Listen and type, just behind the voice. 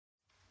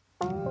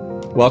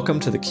Welcome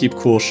to the Keep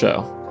Cool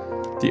Show,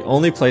 the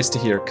only place to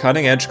hear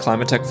cutting-edge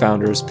climate tech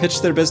founders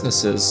pitch their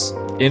businesses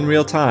in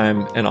real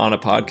time and on a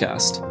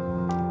podcast.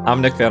 I'm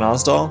Nick Van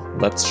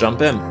Osdal. Let's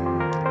jump in.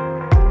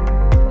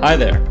 Hi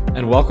there,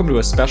 and welcome to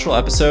a special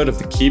episode of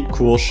the Keep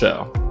Cool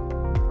Show.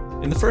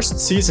 In the first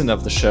season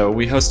of the show,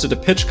 we hosted a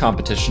pitch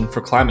competition for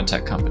climate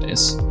tech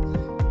companies.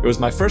 It was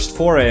my first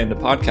foray into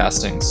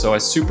podcasting, so I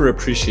super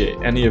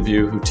appreciate any of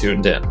you who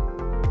tuned in.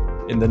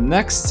 In the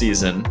next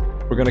season,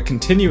 we're going to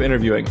continue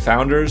interviewing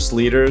founders,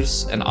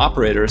 leaders, and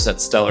operators at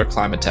stellar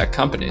climate tech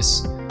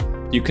companies.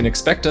 You can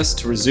expect us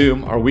to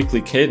resume our weekly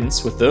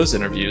cadence with those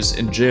interviews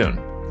in June.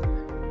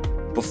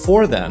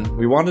 Before then,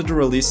 we wanted to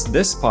release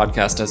this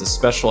podcast as a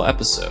special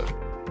episode.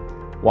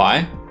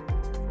 Why?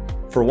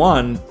 For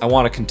one, I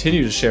want to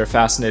continue to share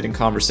fascinating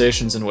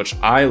conversations in which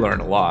I learn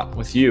a lot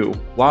with you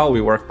while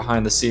we work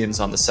behind the scenes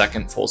on the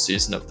second full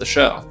season of the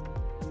show.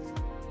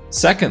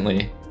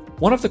 Secondly,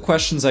 one of the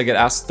questions I get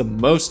asked the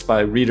most by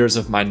readers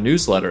of my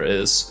newsletter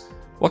is,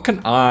 what can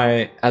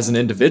I, as an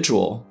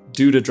individual,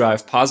 do to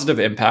drive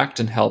positive impact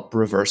and help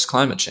reverse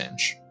climate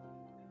change?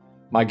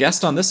 My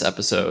guest on this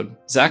episode,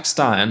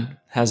 Stein,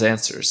 has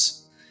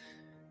answers.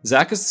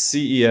 Zach is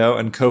the CEO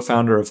and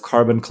co-founder of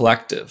Carbon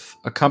Collective,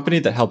 a company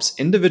that helps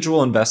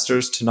individual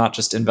investors to not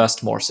just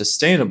invest more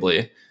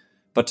sustainably,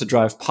 but to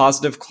drive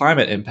positive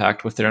climate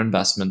impact with their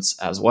investments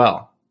as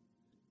well.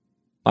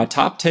 My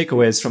top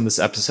takeaways from this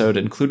episode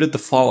included the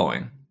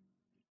following.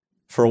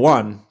 For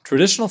one,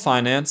 traditional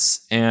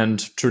finance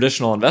and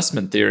traditional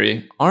investment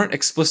theory aren't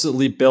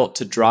explicitly built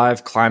to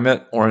drive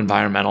climate or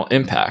environmental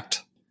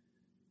impact.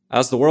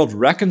 As the world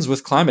reckons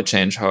with climate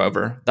change,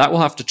 however, that will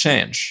have to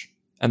change,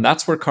 and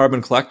that's where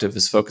Carbon Collective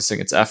is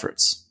focusing its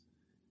efforts.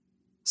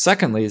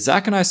 Secondly,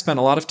 Zach and I spent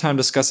a lot of time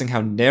discussing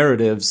how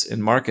narratives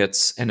in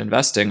markets and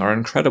investing are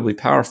incredibly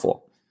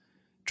powerful.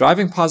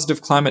 Driving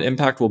positive climate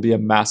impact will be a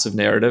massive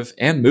narrative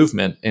and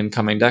movement in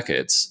coming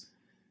decades.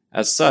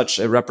 As such,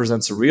 it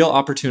represents a real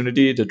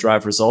opportunity to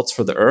drive results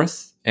for the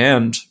Earth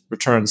and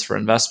returns for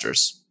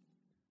investors.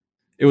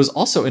 It was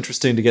also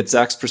interesting to get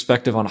Zach's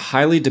perspective on a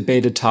highly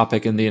debated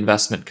topic in the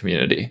investment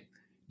community,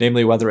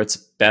 namely whether it's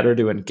better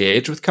to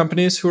engage with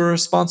companies who are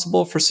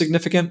responsible for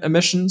significant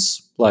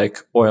emissions, like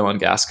oil and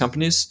gas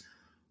companies,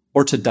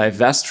 or to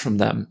divest from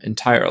them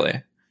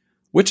entirely.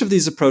 Which of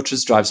these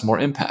approaches drives more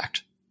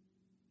impact?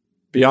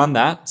 Beyond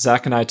that,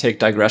 Zach and I take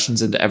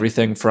digressions into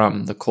everything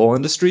from the coal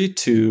industry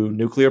to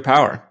nuclear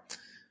power.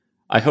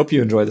 I hope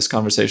you enjoy this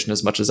conversation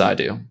as much as I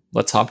do.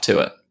 Let's hop to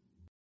it.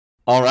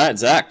 All right,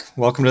 Zach,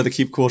 welcome to the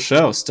Keep Cool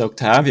Show. Stoked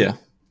to have you.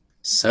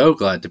 So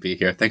glad to be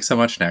here. Thanks so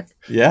much, Nick.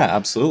 Yeah,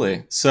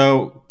 absolutely.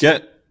 So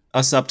get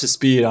us up to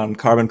speed on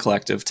Carbon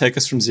Collective. Take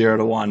us from 0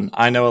 to 1.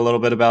 I know a little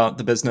bit about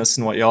the business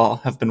and what y'all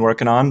have been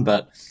working on,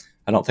 but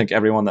I don't think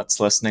everyone that's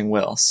listening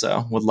will.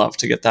 So would love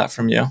to get that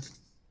from you.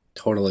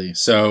 Totally.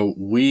 So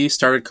we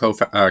started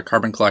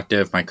Carbon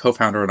Collective. My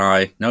co-founder and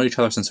I know each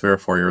other since we were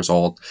 4 years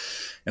old.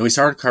 And we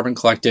started Carbon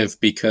Collective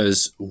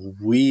because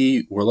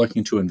we were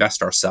looking to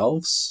invest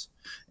ourselves.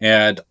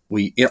 And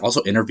we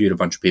also interviewed a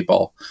bunch of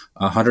people,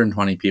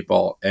 120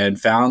 people,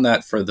 and found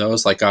that for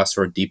those like us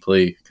who are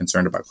deeply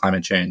concerned about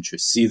climate change, who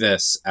see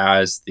this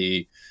as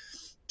the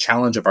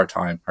challenge of our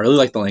time. I really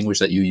like the language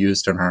that you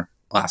used in our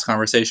last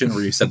conversation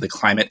where you said the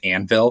climate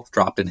anvil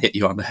dropped and hit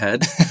you on the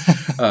head.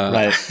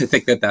 Right. I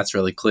think that that's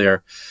really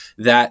clear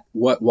that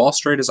what Wall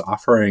Street is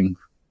offering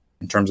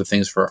in terms of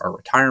things for our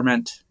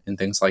retirement and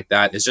things like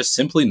that is just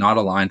simply not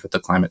aligned with the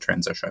climate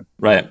transition.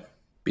 Right.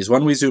 Because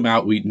when we zoom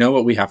out, we know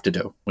what we have to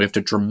do. We have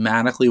to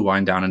dramatically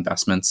wind down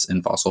investments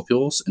in fossil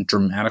fuels and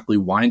dramatically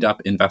wind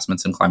up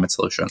investments in climate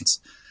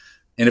solutions.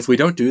 And if we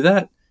don't do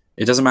that,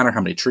 it doesn't matter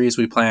how many trees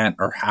we plant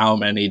or how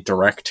many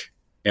direct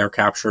air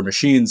capture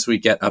machines we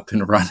get up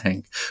and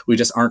running. We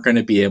just aren't going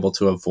to be able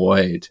to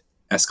avoid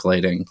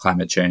escalating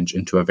climate change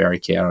into a very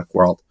chaotic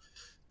world.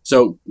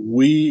 So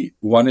we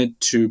wanted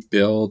to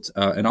build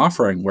an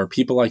offering where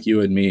people like you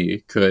and me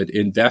could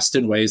invest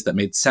in ways that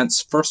made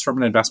sense first from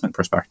an investment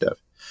perspective.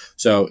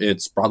 So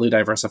it's broadly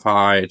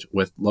diversified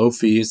with low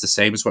fees, the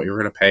same as what you're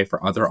going to pay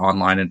for other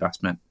online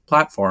investment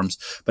platforms,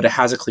 but it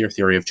has a clear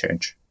theory of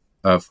change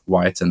of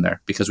why it's in there,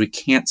 because we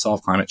can't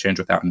solve climate change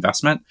without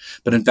investment,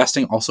 but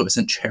investing also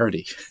isn't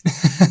charity.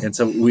 And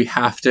so we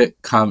have to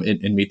come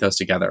and meet those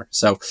together.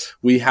 So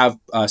we have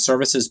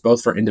services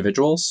both for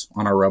individuals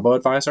on our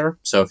robo-advisor.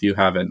 So if you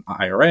have an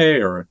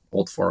IRA or an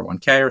old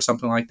 401k or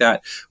something like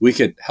that, we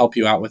could help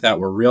you out with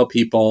that. We're real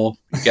people.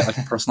 You get like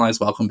a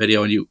personalized welcome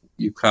video and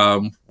you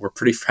come. We're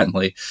pretty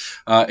friendly.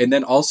 And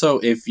then also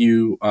if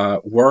you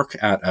work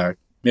at a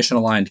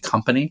mission-aligned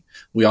company,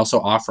 we also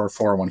offer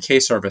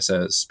 401k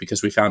services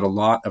because we found a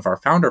lot of our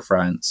founder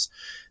friends,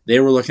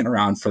 they were looking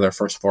around for their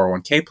first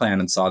 401k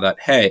plan and saw that,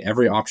 hey,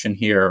 every option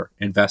here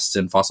invests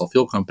in fossil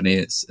fuel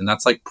companies, and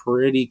that's like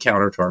pretty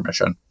counter to our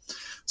mission.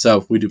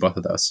 So we do both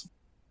of those.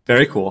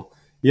 Very cool.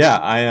 Yeah,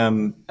 I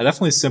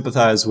definitely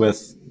sympathize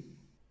with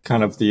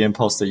kind of the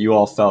impulse that you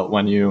all felt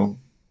when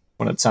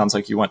it sounds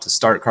like you went to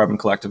start Carbon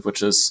Collective,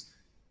 which is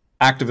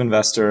active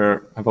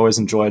investor. I've always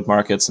enjoyed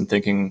markets and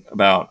thinking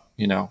about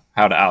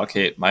how to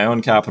allocate my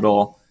own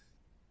capital,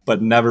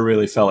 but never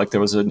really felt like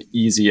there was an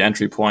easy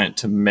entry point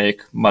to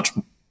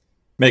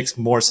makes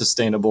more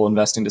sustainable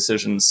investing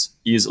decisions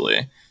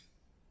easily.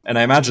 And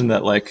I imagine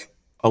that like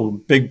a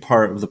big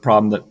part of the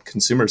problem that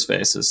consumers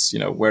face is,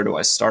 where do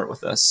I start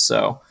with this?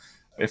 So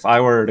if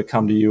I were to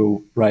come to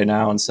you right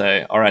now and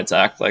say, all right,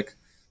 Zach, like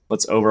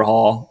let's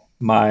overhaul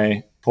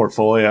my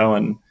portfolio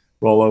and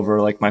roll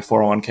over like my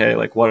 401k,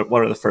 like what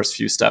are the first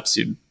few steps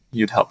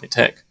you'd help me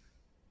take?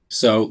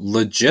 So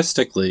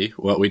logistically,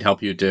 what we'd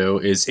help you do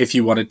is if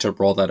you wanted to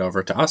roll that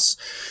over to us,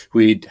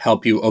 we'd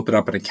help you open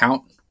up an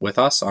account with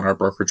us on our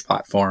brokerage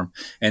platform.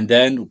 And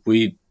then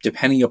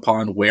depending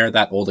upon where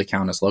that old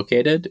account is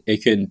located,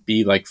 it can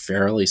be like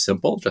fairly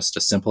simple, just a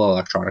simple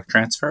electronic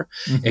transfer.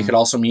 Mm-hmm. It could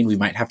also mean we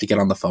might have to get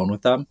on the phone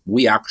with them.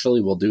 We actually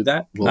will do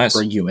that. We'll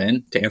bring you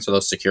in to answer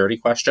those security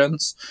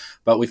questions.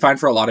 But we find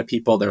for a lot of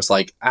people, there's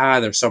like,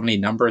 there's so many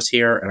numbers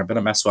here and I'm going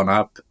to mess one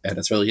up. And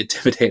it's really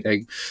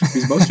intimidating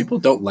because most people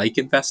don't like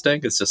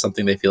investing. It's just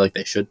something they feel like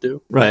they should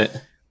do. Right.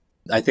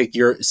 I think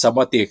you're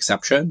somewhat the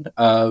exception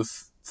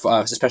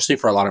especially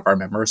for a lot of our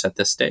members at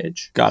this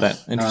stage. Got it.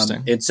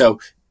 Interesting. And so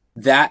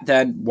that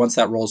then, once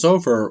that rolls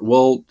over,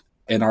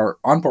 in our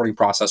onboarding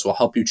process, we'll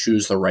help you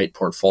choose the right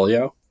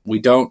portfolio. We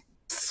don't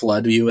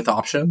flood you with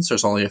options.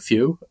 There's only a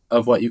few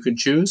of what you can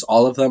choose.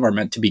 All of them are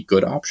meant to be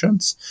good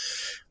options.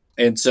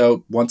 And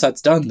so once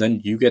that's done,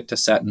 then you get to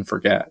set and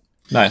forget.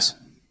 Nice.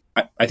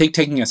 I think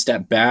taking a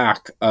step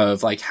back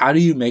of like, how do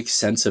you make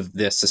sense of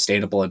this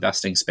sustainable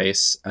investing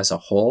space as a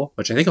whole,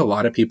 which I think a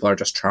lot of people are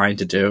just trying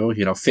to do,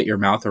 fit your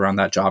mouth around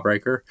that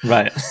jawbreaker.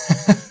 Right.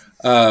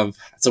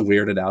 It's a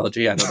weird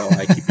analogy. I don't know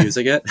why I keep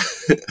using it.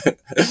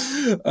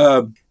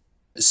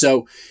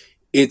 So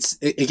it's,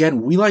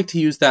 again, we like to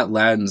use that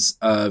lens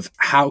of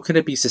how can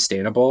it be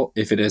sustainable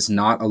if it is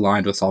not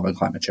aligned with solving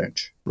climate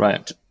change?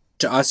 Right.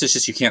 To us, it's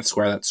just, you can't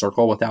square that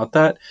circle without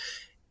that.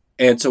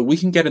 And so we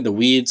can get in the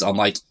weeds on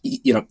like,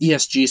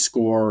 ESG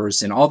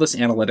scores and all this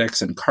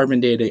analytics and carbon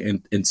data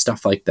and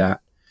stuff like that.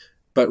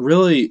 But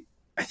really,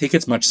 I think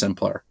it's much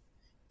simpler.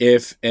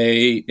 If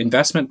a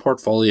investment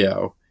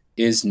portfolio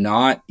is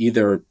not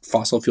either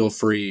fossil fuel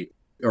free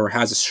or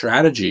has a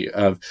strategy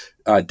of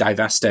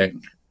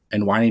divesting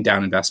and winding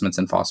down investments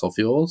in fossil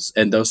fuels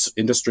and those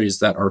industries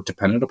that are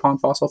dependent upon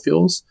fossil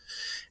fuels,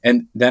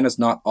 and then is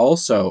not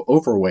also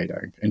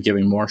overweighting and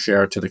giving more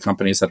share to the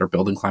companies that are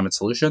building climate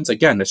solutions,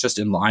 again, it's just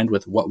in line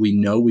with what we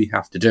know we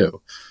have to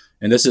do.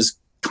 And this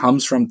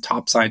comes from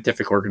top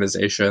scientific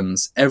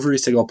organizations. Every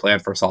single plan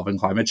for solving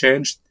climate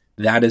change,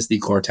 that is the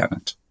core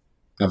tenet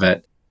of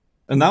it.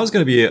 And that was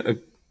going to be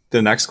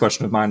the next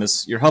question of mine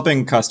is you're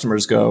helping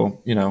customers go,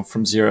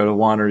 from 0 to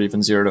 1 or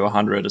even 0 to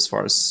 100 as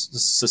far as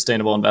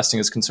sustainable investing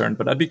is concerned.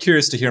 But I'd be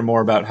curious to hear more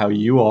about how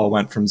you all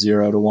went from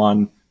 0 to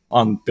 1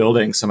 on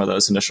building some of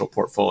those initial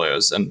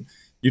portfolios. And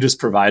you just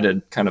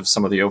provided kind of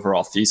some of the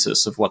overall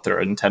thesis of what they're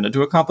intended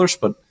to accomplish,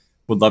 but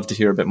would love to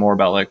hear a bit more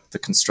about like the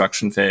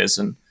construction phase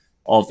and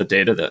all of the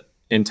data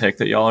intake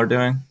that y'all are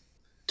doing.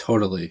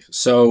 Totally.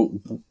 So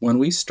when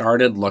we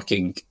started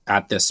looking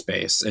at this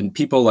space, and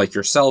people like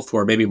yourself who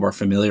are maybe more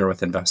familiar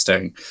with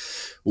investing,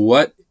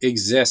 what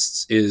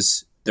exists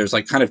is there's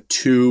like kind of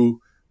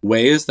two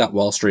ways that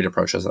Wall Street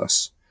approaches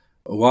this.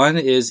 One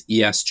is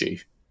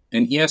ESG.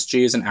 And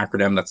ESG is an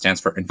acronym that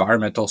stands for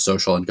environmental,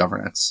 social, and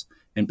governance.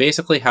 And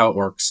basically how it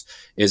works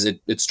is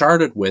it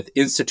started with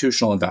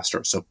institutional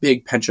investors. So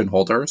big pension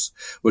holders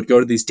would go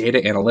to these data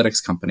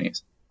analytics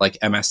companies like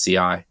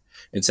MSCI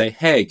and say,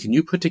 hey, can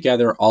you put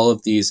together all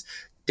of these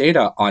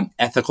data on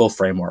ethical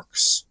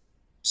frameworks?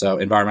 So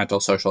environmental,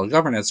 social, and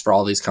governance for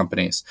all these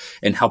companies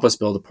and help us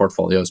build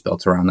portfolios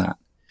built around that.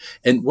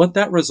 And what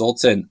that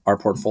results in are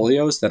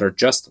portfolios that are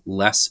just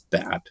less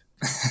bad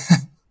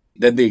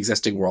than the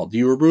existing world.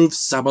 You remove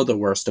some of the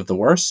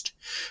worst,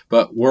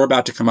 but we're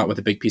about to come out with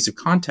a big piece of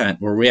content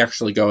where we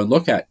actually go and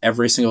look at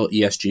every single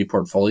ESG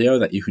portfolio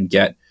that you can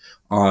get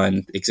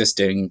on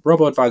existing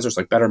robo-advisors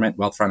like Betterment,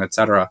 Wealthfront, et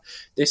cetera.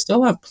 They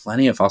still have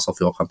plenty of fossil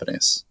fuel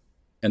companies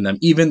in them,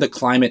 even the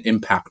climate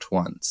impact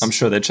ones. I'm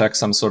sure they check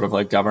some sort of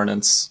like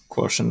governance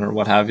quotient or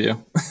what have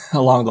you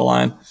along the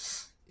line.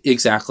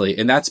 Exactly.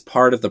 And that's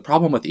part of the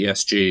problem with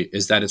ESG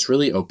is that it's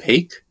really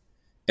opaque.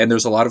 And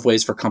there's a lot of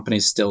ways for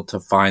companies still to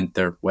find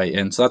their way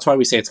in. So that's why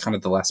we say it's kind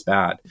of the less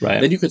bad.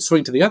 Right. Then you could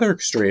swing to the other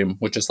extreme,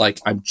 which is like,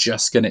 I'm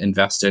just going to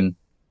invest in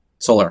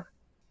solar.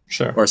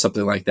 Sure. Or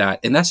something like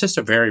that. And that's just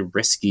a very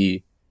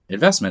risky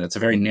investment. It's a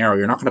very narrow.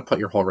 You're not going to put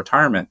your whole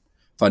retirement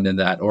fund in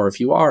that. Or if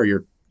you are,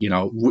 you're,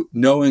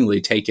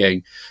 knowingly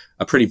taking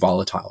a pretty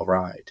volatile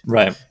ride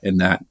in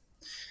that.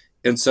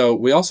 And so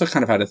we also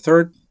kind of had a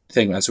third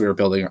thing as we were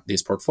building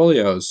these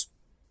portfolios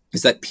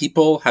is that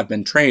people have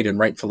been trained, and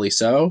rightfully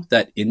so,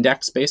 that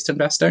index-based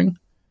investing,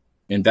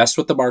 invest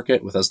with the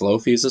market with as low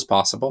fees as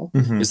possible,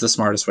 is the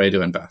smartest way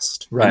to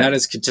invest. Right. And that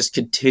has just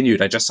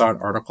continued. I just saw an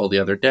article the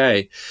other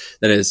day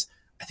that is,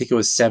 I think it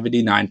was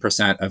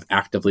 79% of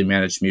actively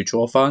managed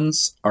mutual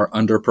funds are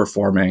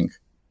underperforming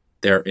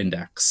their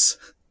index.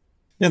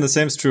 Yeah, and the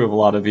same is true of a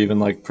lot of even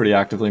like pretty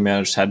actively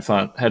managed hedge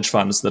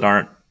funds that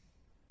aren't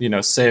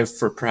save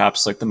for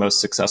perhaps like the most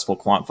successful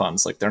quant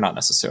funds, like they're not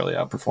necessarily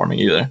outperforming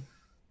either.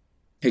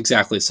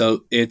 Exactly.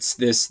 So it's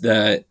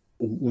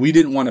we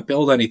didn't want to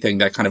build anything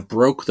that kind of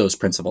broke those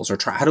principles, or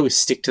how do we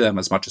stick to them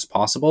as much as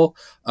possible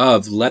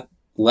of let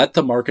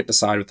the market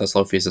decide with as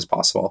low fees as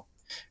possible.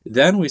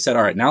 Then we said,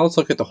 all right, now let's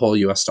look at the whole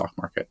US stock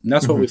market. And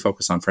that's what we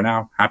focus on for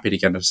now. Happy to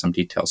get into some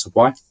details of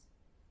why.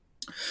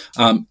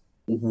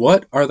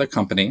 What are the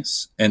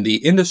companies and the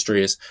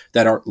industries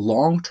that are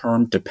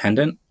long-term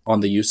dependent on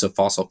the use of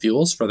fossil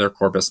fuels for their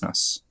core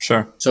business?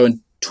 Sure. So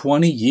in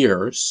 20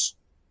 years,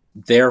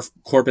 their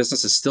core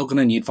business is still going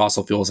to need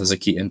fossil fuels as a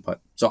key input.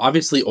 So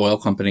obviously oil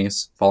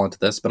companies fall into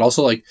this, but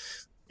also like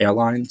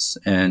airlines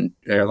and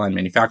airline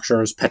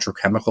manufacturers,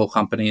 petrochemical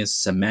companies,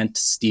 cement,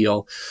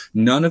 steel.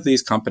 None of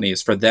these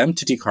companies, for them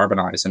to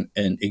decarbonize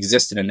and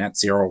exist in a net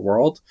zero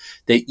world,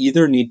 they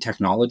either need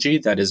technology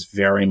that is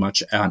very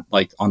much on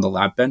the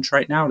lab bench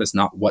right now. It is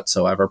not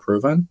whatsoever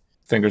proven.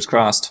 Fingers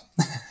crossed.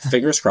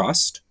 Fingers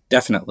crossed,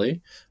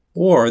 definitely.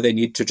 Or they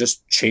need to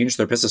just change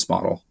their business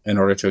model in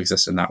order to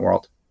exist in that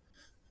world.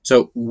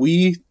 So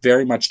we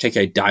very much take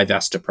a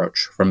divest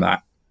approach from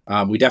that.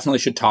 We definitely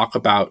should talk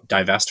about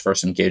divest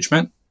versus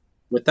engagement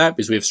with that,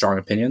 because we have strong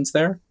opinions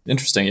there.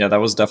 Interesting. Yeah, that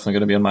was definitely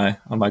going to be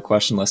on my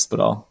question list, but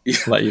I'll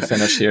let you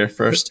finish here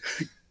first.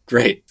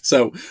 Great.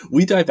 So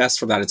we divest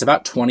from that. It's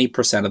about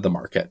 20% of the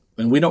market,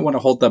 and we don't want to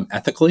hold them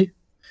ethically.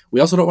 We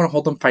also don't want to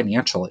hold them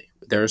financially.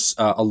 There's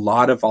a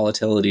lot of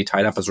volatility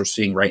tied up, as we're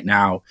seeing right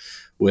now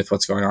with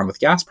what's going on with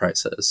gas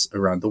prices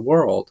around the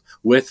world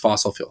with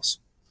fossil fuels.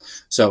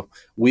 So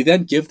we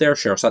then give their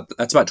share. So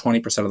that's about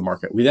 20% of the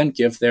market. We then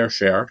give their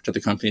share to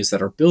the companies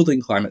that are building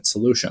climate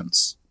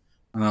solutions.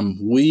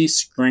 We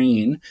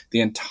screen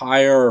the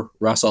entire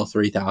Russell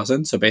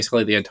 3000, so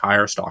basically the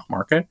entire stock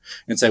market,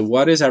 and say,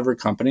 what is every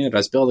company that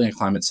is building a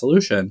climate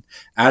solution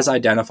as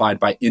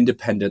identified by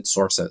independent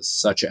sources,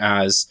 such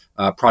as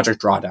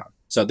Project Drawdown.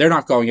 So they're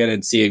not going in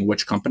and seeing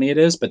which company it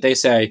is, but they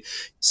say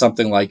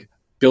something like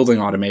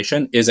building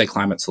automation is a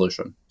climate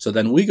solution. So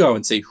then we go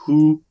and see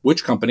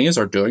which companies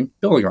are doing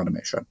building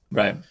automation.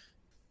 Right.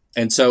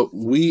 And so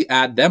we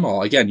add them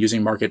all, again,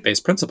 using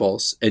market-based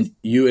principles, and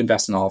you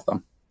invest in all of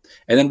them.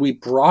 And then we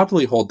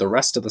broadly hold the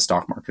rest of the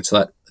stock market,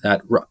 so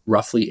that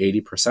roughly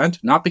 80%,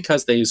 not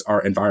because these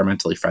are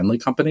environmentally friendly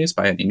companies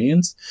by any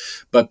means,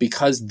 but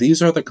because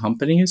these are the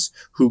companies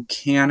who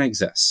can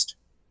exist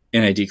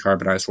in a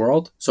decarbonized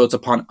world. So it's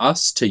upon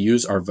us to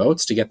use our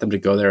votes to get them to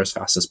go there as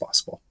fast as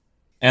possible.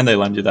 And they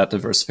lend you that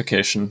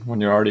diversification when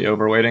you're already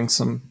overweighting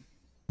some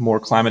more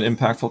climate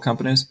impactful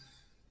companies.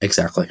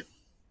 Exactly.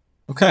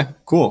 Okay,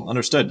 cool.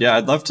 Understood. Yeah,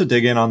 I'd love to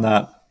dig in on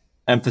that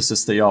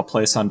emphasis that y'all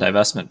place on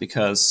divestment,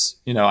 because,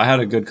 I had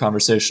a good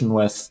conversation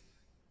with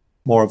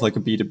more of like a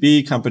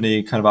B2B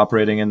company kind of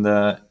operating in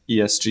the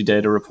ESG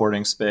data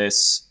reporting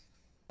space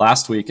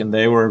last week. And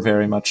they were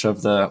very much or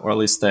at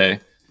least they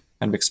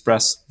kind of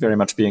expressed very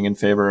much being in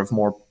favor of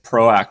more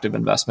proactive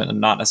investment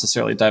and not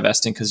necessarily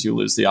divesting because you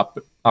lose the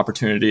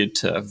opportunity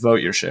to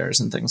vote your shares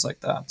and things like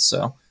that.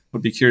 So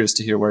would be curious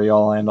to hear where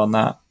y'all land on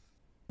that.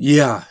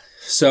 Yeah.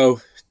 So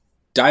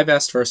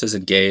divest versus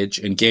engage.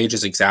 Engage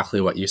is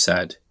exactly what you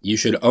said. You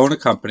should own a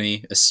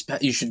company.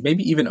 You should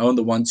maybe even own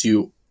the ones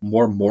you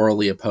more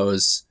morally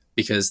oppose,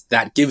 because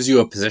that gives you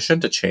a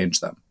position to change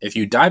them. If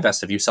you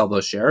divest, if you sell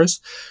those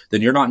shares,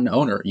 then you're not an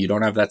owner. You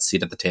don't have that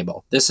seat at the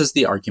table. This is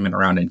the argument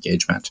around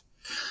engagement.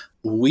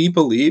 We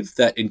believe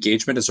that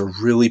engagement is a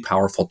really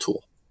powerful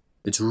tool.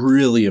 It's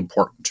really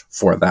important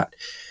for that.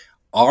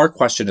 Our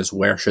question is,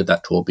 where should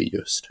that tool be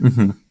used?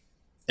 Mm-hmm.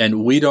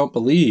 And we don't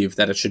believe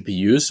that it should be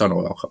used on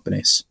oil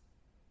companies.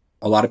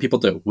 A lot of people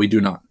do. We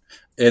do not.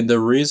 And the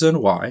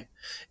reason why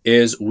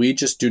is we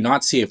just do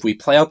not see, if we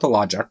play out the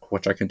logic,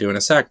 which I can do in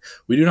a sec,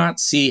 we do not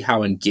see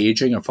how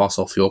engaging a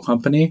fossil fuel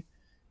company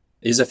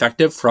is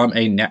effective from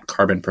a net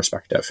carbon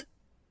perspective.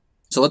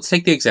 So let's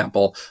take the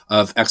example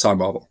of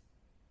ExxonMobil,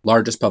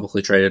 largest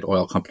publicly traded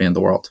oil company in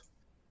the world.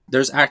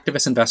 There's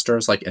activist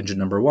investors like Engine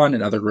Number One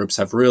and other groups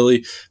have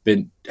really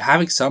been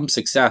having some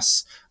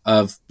success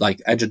of,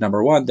 like Engine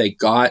Number One, they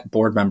got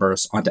board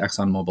members onto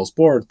ExxonMobil's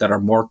board that are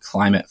more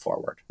climate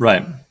forward.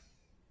 Right.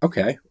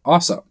 Okay,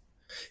 awesome.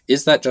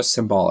 Is that just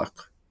symbolic?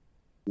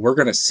 We're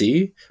going to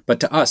see, but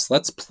to us,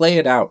 let's play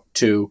it out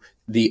to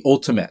the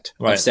ultimate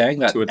of saying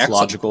that to its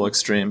logical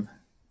extreme.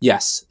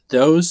 Yes,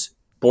 those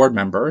board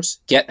members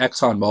get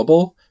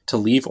ExxonMobil to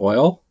leave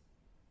oil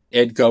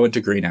and go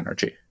into green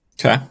energy.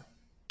 Okay.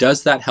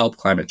 Does that help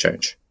climate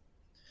change?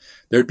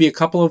 There'd be a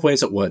couple of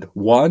ways it would.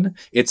 One,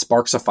 it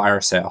sparks a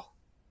fire sale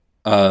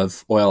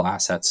of oil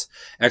assets.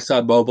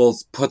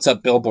 ExxonMobil puts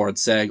up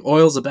billboards saying,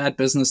 oil's a bad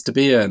business to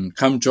be in.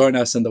 Come join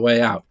us in the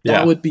way out.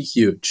 That would be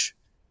huge.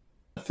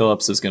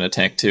 Phillips is going to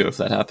tank too if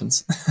that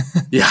happens.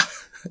 Yeah,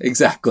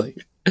 exactly.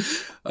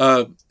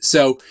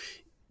 So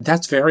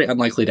that's very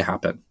unlikely to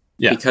happen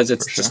because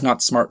it's just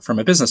not smart from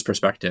a business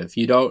perspective.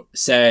 You don't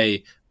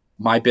say,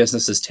 my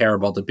business is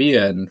terrible to be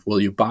in. Will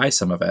you buy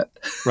some of it?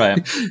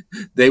 Right.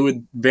 They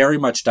would very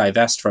much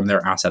divest from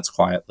their assets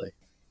quietly.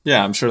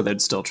 Yeah, I'm sure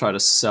they'd still try to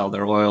sell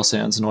their oil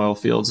sands and oil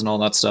fields and all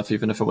that stuff,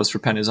 even if it was for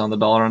pennies on the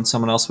dollar and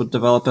someone else would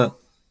develop it.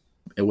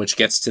 Which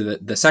gets to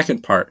the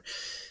second part.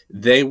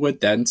 They would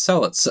then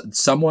sell it. So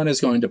someone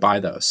is going to buy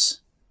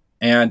those.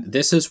 And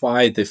this is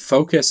why the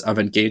focus of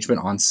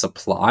engagement on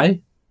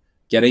supply,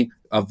 getting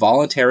a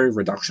voluntary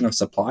reduction of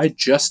supply,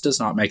 just does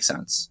not make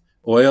sense.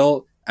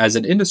 Oil as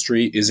an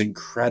industry is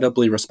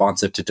incredibly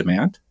responsive to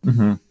demand.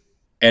 Mm-hmm.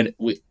 And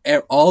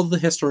all the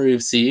history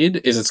we've seen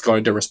is it's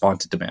going to respond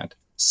to demand.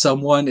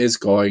 Someone is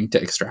going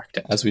to extract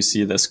it. As we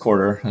see this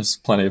quarter, there's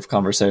plenty of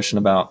conversation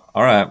about,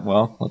 all right,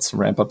 well, let's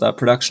ramp up that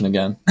production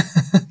again.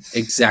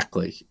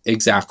 Exactly.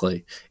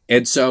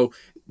 And so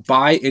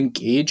by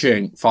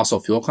engaging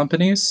fossil fuel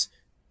companies,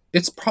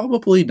 it's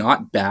probably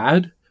not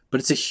bad, but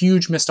it's a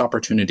huge missed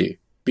opportunity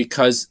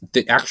because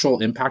the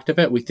actual impact of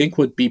it we think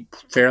would be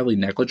fairly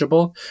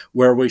negligible.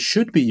 Where we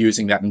should be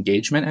using that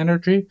engagement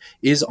energy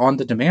is on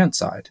the demand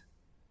side.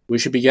 We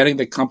should be getting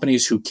the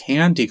companies who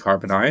can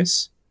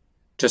decarbonize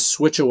to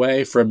switch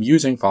away from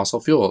using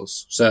fossil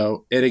fuels.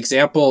 So an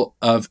example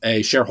of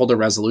a shareholder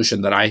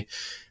resolution that I,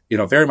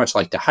 very much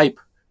like to hype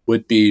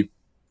would be,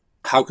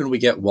 how can we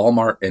get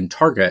Walmart and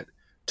Target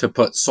to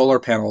put solar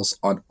panels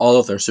on all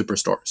of their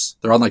superstores?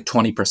 They're on like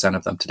 20%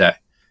 of them today.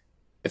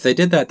 If they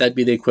did that, that'd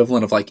be the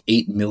equivalent of like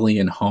 8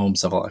 million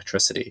homes of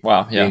electricity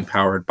being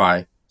powered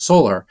by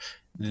solar.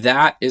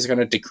 That is going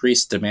to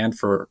decrease demand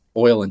for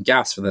oil and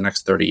gas for the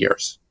next 30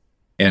 years.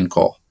 And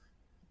coal.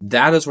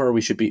 That is where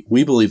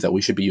we believe that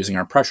we should be using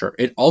our pressure.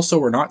 It also,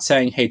 we're not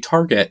saying, hey,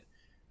 Target,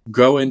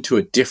 go into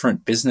a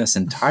different business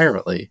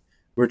entirely.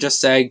 We're just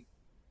saying,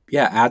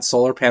 yeah, add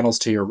solar panels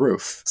to your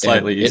roof.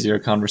 Slightly easier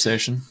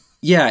conversation.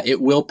 Yeah,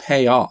 it will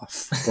pay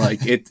off.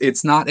 Like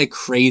it's not a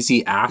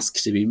crazy ask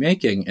to be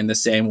making in the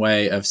same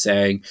way of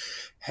saying,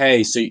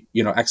 hey, so,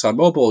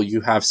 ExxonMobil,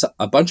 you have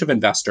a bunch of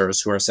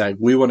investors who are saying,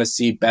 we want to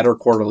see better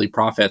quarterly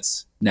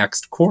profits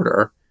next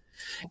quarter.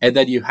 And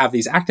then you have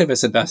these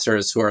activist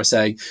investors who are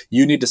saying,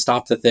 you need to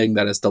stop the thing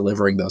that is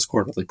delivering those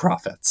quarterly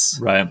profits.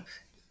 Right.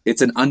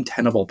 It's an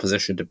untenable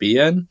position to be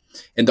in.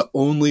 And the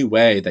only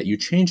way that you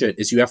change it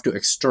is you have to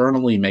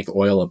externally make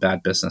oil a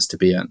bad business to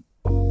be in.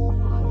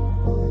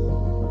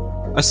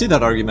 I see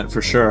that argument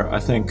for sure. I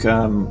think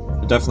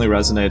it definitely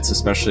resonates,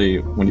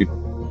 especially when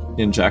you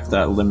inject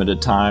that limited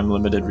time,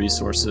 limited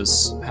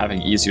resources,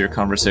 having easier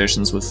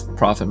conversations with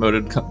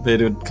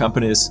profit-motivated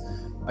companies.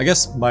 I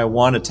guess my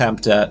one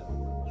attempt at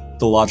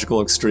the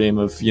logical extreme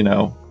of,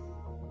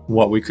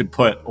 what we could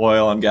put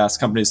oil and gas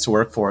companies to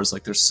work for is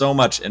like there's so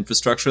much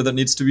infrastructure that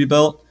needs to be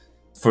built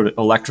for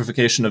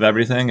electrification of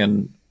everything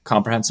and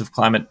comprehensive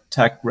climate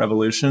tech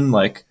revolution.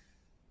 Like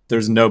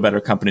there's no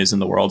better companies in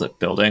the world at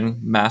building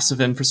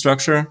massive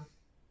infrastructure.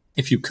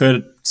 If you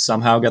could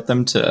somehow get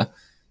them to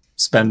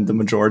spend the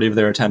majority of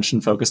their attention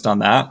focused on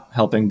that,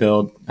 helping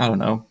build,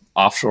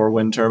 offshore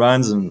wind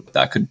turbines, and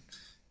that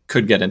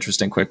could get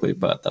interesting quickly,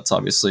 but that's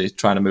obviously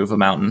trying to move a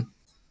mountain.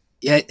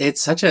 Yeah,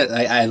 it's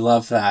I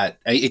love that.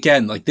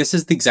 Again, like this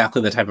is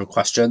exactly the type of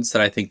questions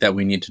that I think that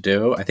we need to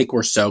do. I think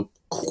we're so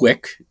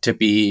quick to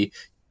be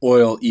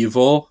oil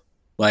evil,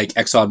 like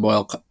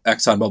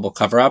ExxonMobil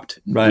cover up.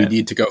 Right. We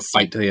need to go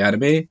fight to the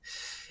enemy.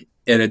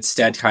 And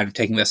instead kind of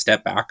taking a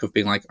step back of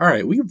being like, all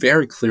right, we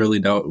very clearly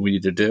know what we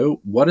need to do.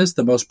 What is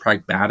the most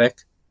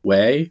pragmatic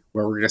way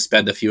where we're going to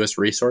spend the fewest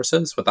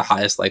resources with the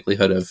highest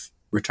likelihood of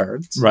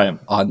returns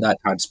on that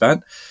time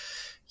spent?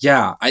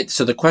 Yeah.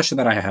 So the question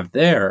that I have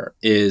there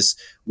is,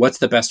 what's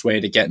the best way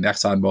to get an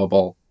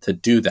ExxonMobil to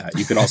do that?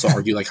 You could also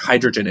argue like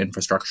hydrogen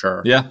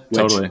infrastructure. Yeah, which,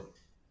 totally.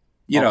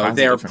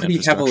 They're pretty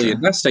heavily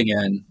investing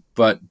in,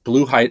 but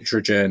blue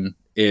hydrogen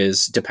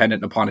is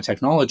dependent upon a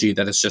technology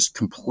that is just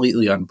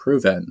completely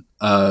unproven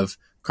of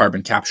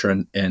carbon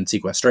capture and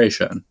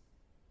sequestration.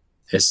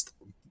 It's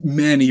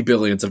many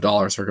billions of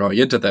dollars are going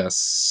into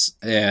this.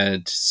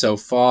 And so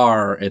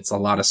far, it's a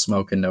lot of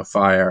smoke and no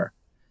fire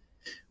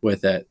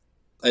with it.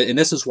 And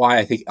this is why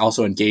I think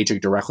also engaging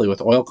directly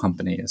with oil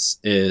companies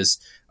is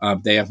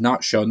they have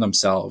not shown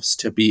themselves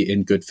to be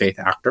in good faith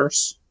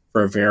actors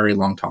for a very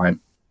long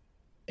time.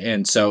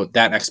 And so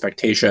that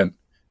expectation,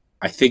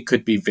 I think,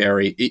 could be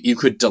you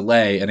could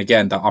delay. And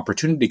again, the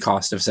opportunity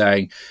cost of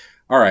saying,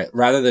 all right,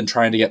 rather than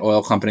trying to get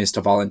oil companies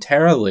to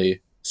voluntarily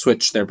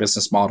switch their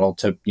business model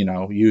to,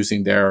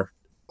 using their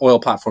oil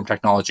platform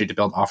technology to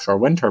build offshore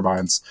wind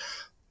turbines,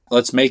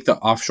 let's make the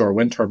offshore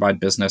wind turbine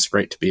business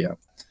great to be in.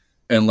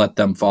 And let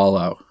them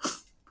follow.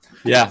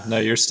 Yeah, no,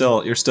 you're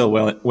still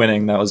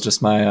winning. That was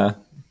just my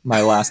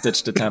last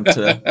ditched attempt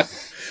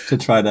to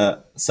try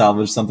to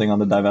salvage something on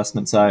the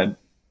divestment side,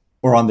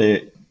 or on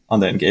the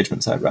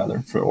engagement side rather,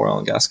 for oil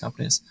and gas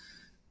companies.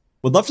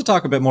 Would love to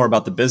talk a bit more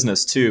about the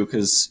business too,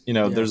 because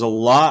there's a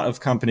lot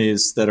of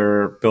companies that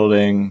are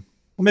building.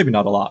 Well, maybe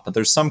not a lot, but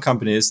there's some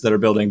companies that are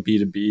building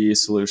B2B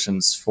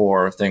solutions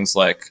for things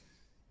like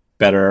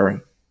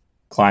better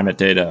climate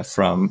data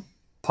from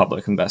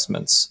public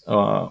investments,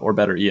 or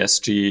better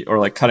ESG, or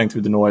like cutting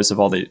through the noise of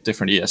all the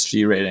different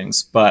ESG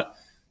ratings. But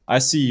I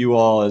see you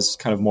all as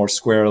kind of more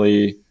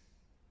squarely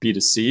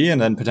B2C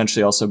and then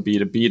potentially also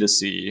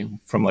B2B2C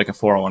from like a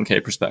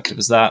 401k perspective.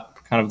 Is that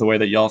kind of the way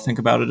that y'all think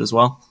about it as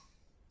well?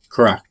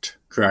 Correct.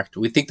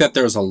 We think that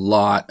there's a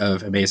lot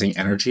of amazing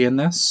energy in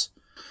this.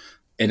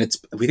 And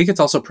we think it's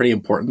also pretty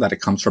important that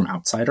it comes from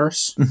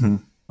outsiders. Mm-hmm.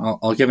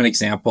 I'll give an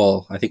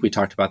example. I think we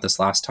talked about this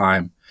last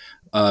time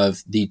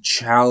of the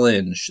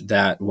challenge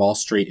that Wall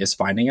Street is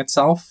finding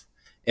itself,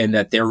 and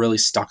that they're really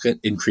stuck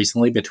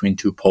increasingly between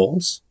two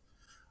poles,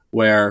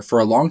 where for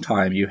a long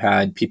time you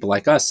had people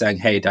like us saying,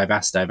 hey,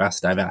 divest.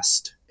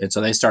 And so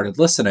they started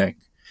listening.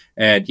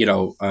 And,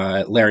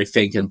 Larry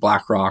Fink and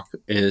BlackRock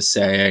is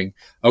saying,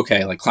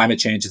 okay, like climate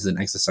change is an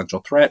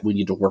existential threat. We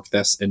need to work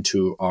this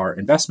into our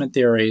investment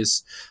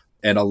theories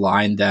and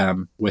align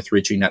them with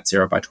reaching net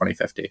zero by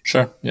 2050.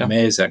 Sure. Yeah.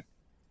 Amazing.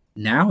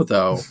 Now,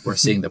 though, we're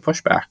seeing the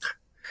pushback.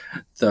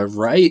 The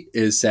right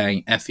is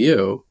saying, F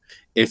you,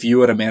 if you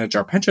want to manage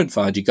our pension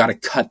fund, you got to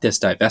cut this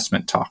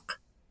divestment talk.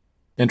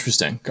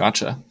 Interesting.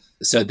 Gotcha.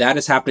 So that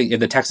is happening in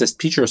the Texas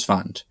Teachers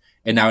Fund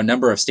and now a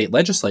number of state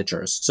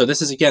legislatures. So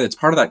this is, again, it's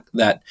part of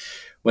that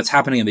what's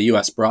happening in the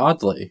U.S.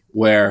 broadly,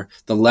 where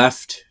the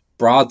left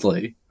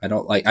broadly, I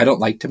don't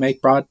like to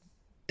make broad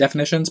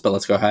definitions, but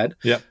let's go ahead,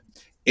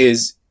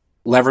 is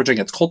leveraging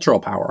its cultural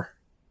power,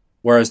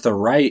 whereas the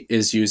right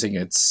is using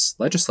its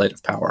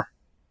legislative power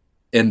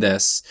in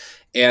this.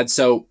 And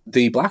so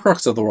the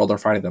BlackRocks of the world are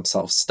finding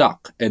themselves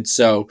stuck. And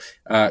so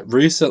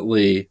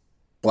recently,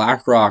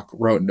 BlackRock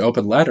wrote an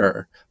open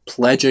letter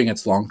pledging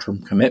its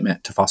long-term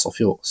commitment to fossil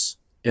fuels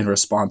in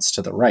response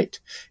to the right.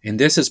 And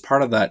this is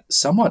part of that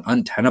somewhat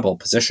untenable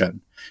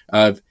position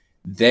of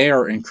they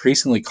are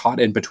increasingly caught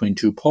in between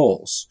two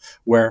poles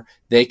where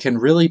they can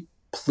really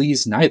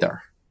please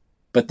neither,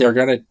 but they're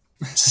going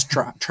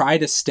to try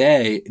to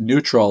stay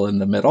neutral in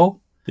the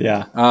middle.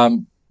 Yeah.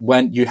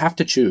 When you have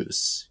to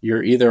choose,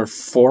 you're either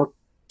for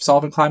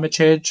solving climate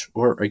change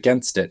or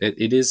against it.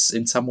 It is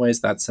in some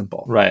ways that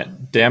simple.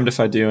 Right. Damned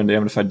if I do and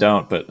damned if I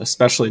don't, but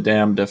especially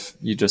damned if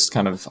you just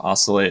kind of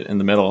oscillate in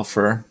the middle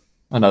for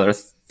another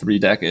 3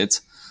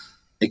 decades.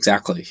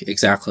 Exactly.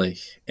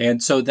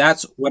 And so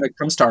that's when it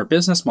comes to our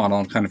business model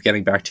and kind of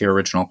getting back to your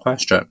original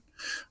question.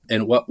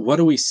 And what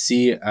do we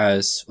see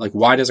as, like,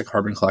 why does a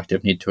carbon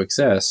collective need to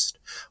exist?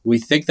 We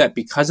think that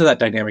because of that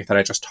dynamic that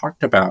I just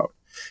talked about,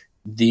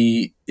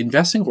 the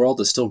investing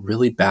world is still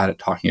really bad at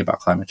talking about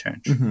climate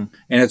change. Mm-hmm.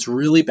 And it's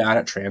really bad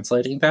at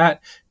translating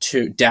that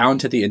down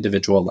to the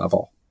individual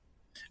level.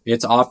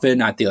 It's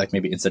often at the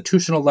maybe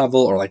institutional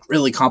level or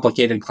really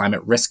complicated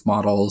climate risk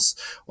models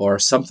or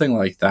something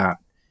like that.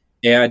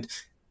 And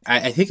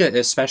I think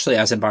especially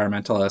as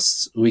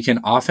environmentalists, we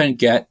can often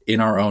get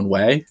in our own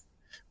way.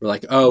 We're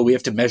like, oh, we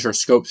have to measure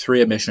scope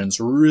 3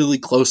 emissions really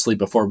closely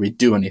before we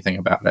do anything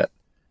about it.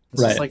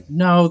 It's right. just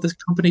no, this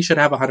company should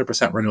have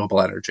 100% renewable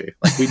energy.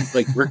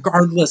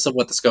 Regardless of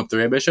what the scope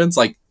 3 emissions,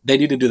 they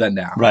need to do that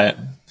now. Right.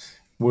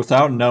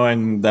 Without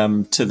knowing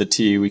them to the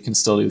T, we can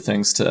still do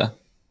things to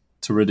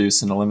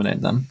reduce and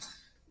eliminate them.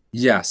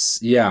 Yes.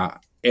 Yeah.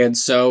 And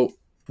so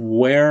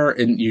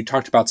and you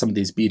talked about some of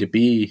these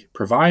B2B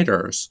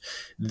providers,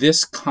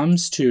 this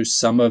comes to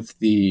some of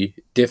the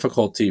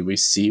difficulty we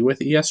see with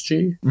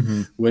ESG,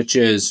 mm-hmm. which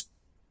is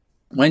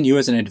when you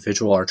as an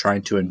individual are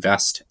trying to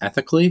invest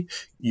ethically,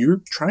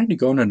 you're trying to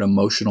go on an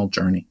emotional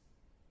journey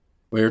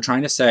where you're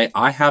trying to say,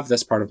 I have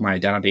this part of my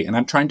identity and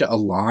I'm trying to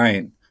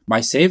align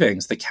my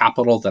savings, the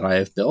capital that I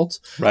have built.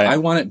 Right. I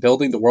want it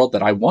building the world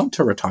that I want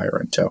to retire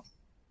into.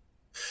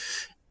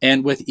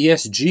 And with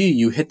ESG,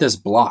 you hit this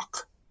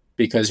block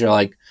because you're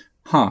like,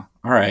 all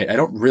right, I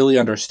don't really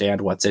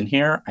understand what's in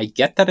here. I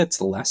get that it's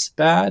less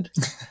bad,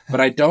 but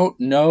I don't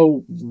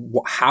know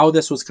how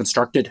this was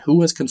constructed, who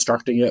was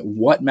constructing it,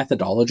 what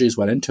methodologies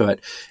went into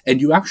it. And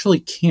you actually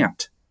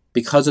can't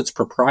because it's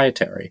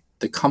proprietary.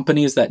 The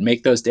companies that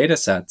make those data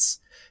sets,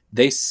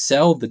 they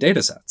sell the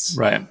data sets.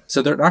 Right.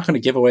 So they're not going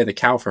to give away the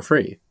cow for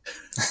free.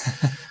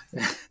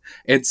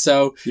 And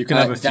so you can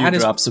have a few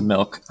drops of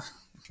milk.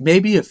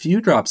 Maybe a few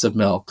drops of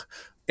milk.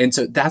 And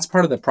so that's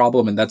part of the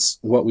problem. And that's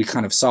what we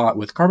kind of saw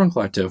with Carbon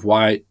Collective,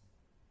 why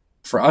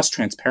for us,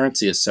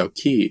 transparency is so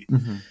key.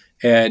 Mm-hmm.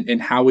 And in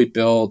how we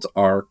build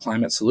our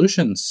climate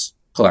solutions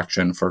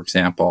collection, for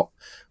example,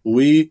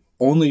 we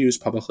only use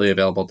publicly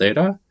available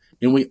data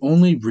and we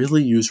only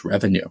really use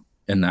revenue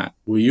in that.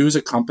 We use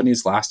a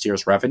company's last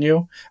year's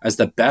revenue as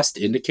the best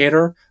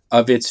indicator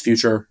of its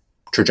future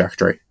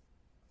trajectory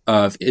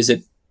of is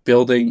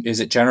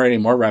it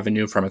generating more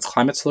revenue from its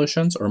climate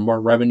solutions or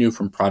more revenue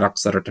from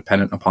products that are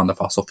dependent upon the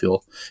fossil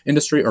fuel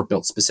industry or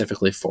built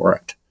specifically for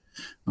it?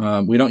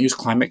 We don't use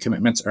climate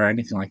commitments or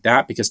anything like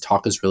that because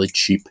talk is really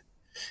cheap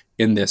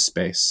in this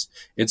space.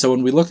 And so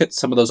when we look at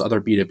some of those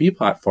other B2B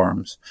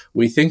platforms,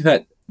 we think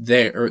that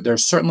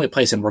there's certainly a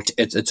place in which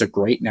it's a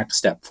great next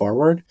step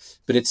forward,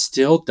 but it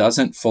still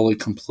doesn't fully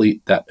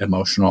complete that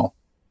emotional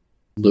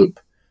loop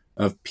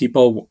of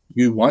people.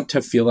 You want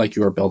to feel like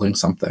you are building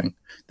something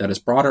that is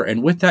broader.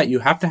 And with that, you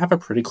have to have a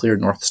pretty clear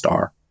North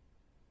Star.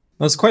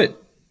 That's quite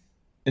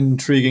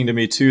intriguing to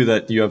me, too,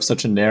 that you have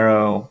such a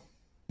narrow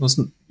was,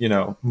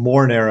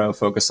 more narrow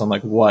focus on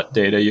like what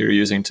data you're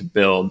using to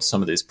build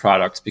some of these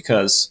products,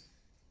 because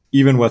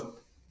even with,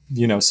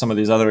 some of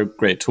these other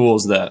great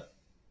tools that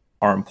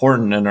are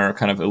important and are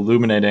kind of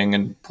illuminating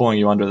and pulling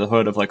you under the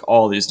hood of like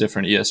all these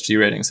different ESG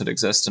ratings that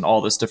exist and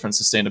all this different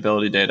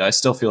sustainability data, I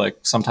still feel like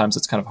sometimes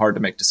it's kind of hard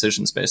to make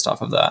decisions based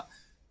off of that.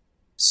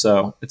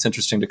 So it's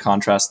interesting to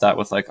contrast that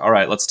with like, all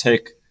right, let's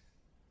take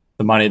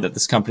the money that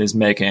this company is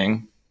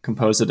making,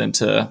 compose it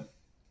into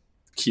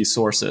key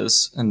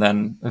sources, and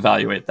then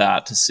evaluate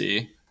that to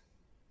see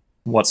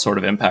what sort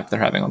of impact they're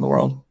having on the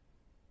world.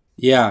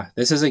 Yeah,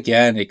 this is,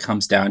 again, it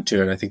comes down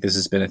to, and I think this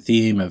has been a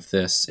theme of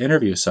this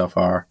interview so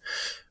far,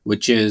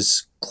 which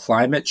is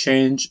climate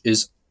change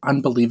is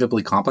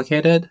unbelievably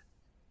complicated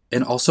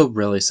and also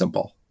really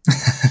simple.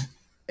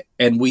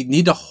 And we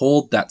need to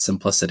hold that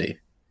simplicity,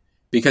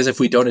 because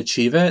if we don't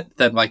achieve it,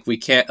 then like we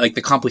can't, like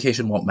the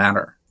complication won't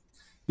matter.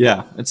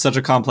 Yeah, it's such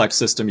a complex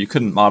system. You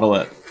couldn't model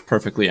it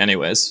perfectly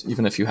anyways,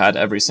 even if you had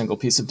every single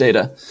piece of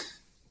data.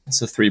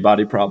 It's a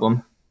 3-body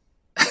problem.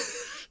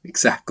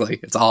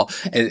 Exactly.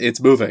 It's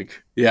moving.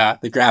 Yeah.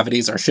 The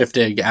gravities are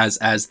shifting as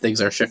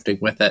things are shifting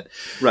with it.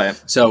 Right.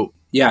 So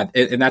yeah.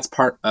 And that's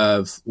part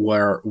of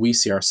where we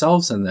see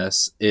ourselves in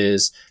this,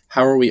 is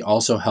how are we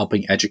also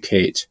helping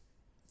educate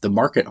the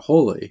market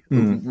wholly?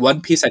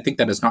 One piece I think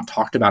that is not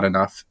talked about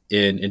enough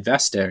in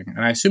investing,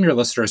 and I assume your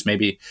listeners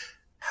maybe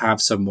have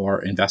some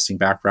more investing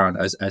background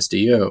as do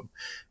you,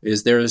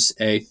 is there's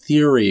a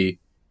theory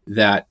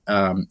that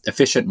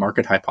efficient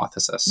market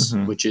hypothesis,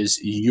 which is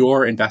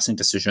your investing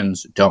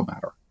decisions don't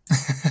matter.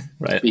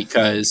 Right.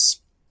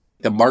 Because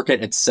the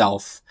market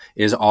itself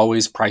is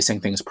always pricing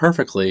things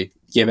perfectly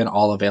given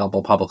all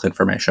available public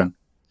information,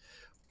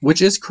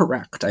 which is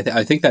correct.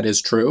 I think that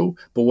is true.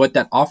 But what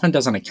that often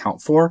doesn't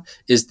account for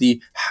is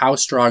the how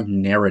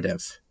strong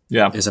narrative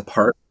is a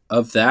part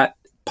of that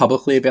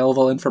publicly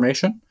available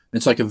information.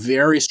 It's like a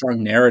very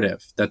strong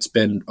narrative that's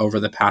been over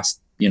the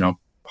past,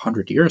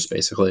 100 years,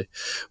 basically,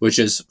 which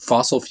is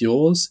fossil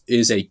fuels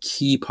is a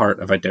key part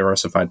of a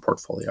diversified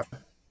portfolio.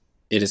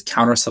 It is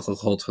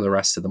countercyclical to the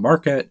rest of the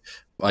market,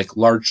 like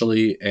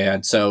largely.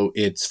 And so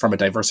it's, from a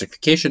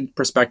diversification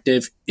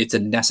perspective, it's a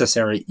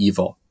necessary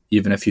evil,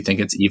 even if you think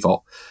it's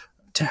evil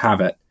to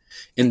have it.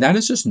 And that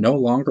has just no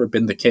longer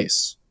been the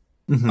case.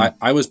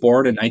 I was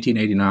born in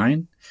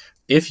 1989.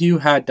 If you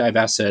had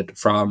divested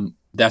from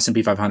the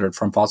S&P 500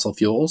 from fossil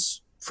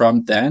fuels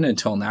from then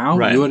until now,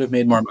 you would have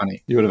made more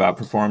money. You would have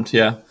outperformed,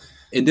 yeah.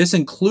 And this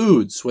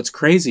includes, what's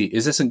crazy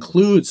is this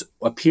includes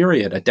a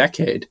period, a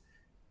decade,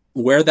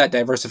 where that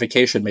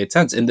diversification made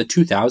sense. In the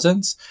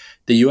 2000s,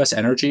 the U.S.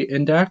 Energy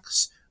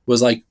Index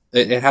was like,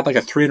 it had like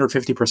a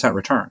 350%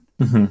 return,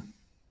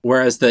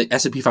 whereas the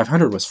S&P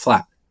 500 was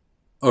flat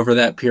over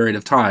that period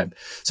of time.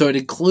 So it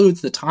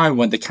includes the time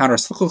when the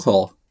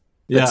counter-cyclical,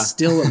 but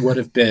still it would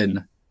have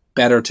been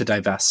better to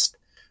divest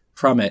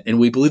from it. And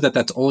we believe that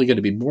that's only going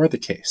to be more the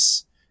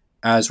case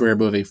as we're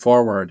moving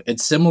forward. And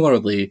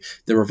similarly,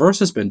 the reverse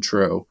has been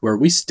true, where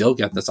we still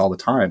get this all the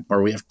time,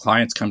 where we have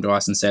clients come to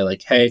us and say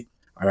like, hey,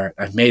 all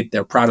right,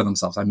 they're proud of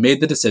themselves. I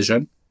made the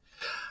decision.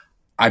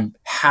 I'm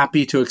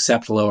happy to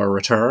accept lower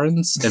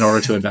returns in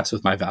order to invest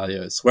with my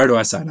values. Where do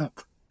I sign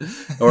up?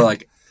 And we're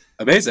like,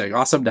 amazing,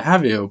 awesome to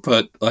have you.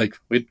 But like,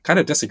 we kind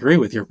of disagree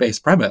with your base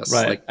premise.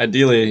 Right. Like,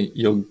 ideally,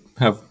 you'll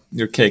have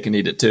your cake and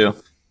eat it too.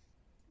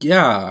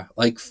 Yeah,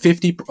 like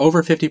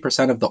over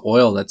 50% of the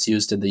oil that's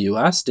used in the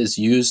U.S. is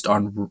used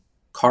on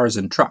cars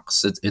and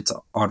trucks. It's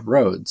on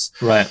roads.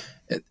 Right.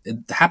 It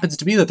happens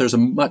to be that there's a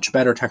much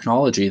better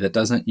technology that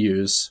doesn't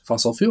use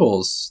fossil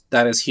fuels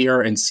that is here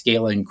and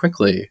scaling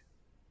quickly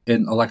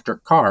in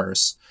electric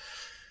cars.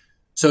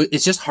 So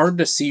it's just hard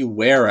to see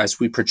where, as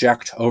we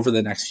project over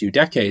the next few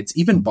decades,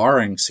 even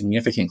barring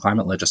significant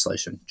climate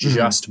legislation,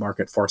 just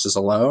market forces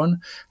alone,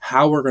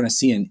 how we're going to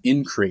see an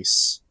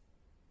increase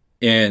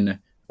in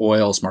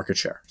oil's market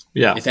share.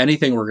 Yeah. If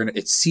anything,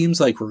 it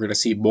seems like we're going to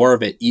see more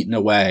of it eaten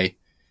away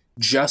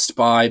just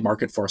by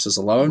market forces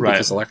alone,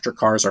 because electric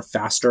cars are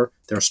faster,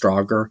 they're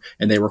stronger,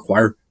 and they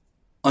require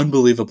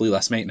unbelievably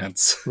less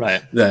maintenance.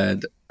 Right.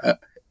 And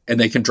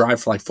they can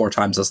drive for like 4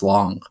 times as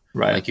long.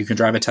 Right. Like you can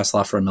drive a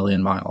Tesla for 1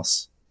 million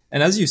miles.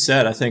 And as you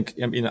said,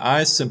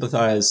 I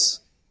sympathize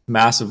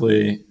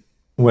massively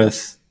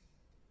with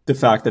the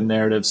fact that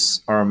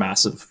narratives are a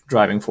massive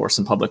driving force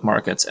in public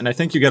markets. And I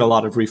think you get a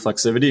lot of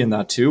reflexivity in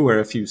that too, where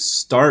if you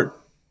start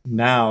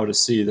now to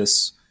see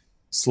this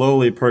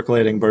slowly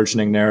percolating,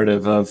 burgeoning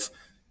narrative of,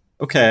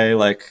 okay,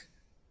 like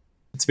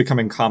it's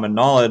becoming common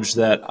knowledge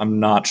that I'm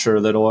not sure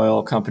that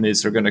oil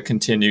companies are going to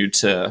continue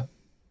to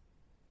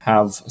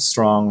have a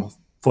strong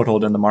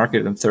foothold in the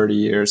market in 30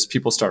 years,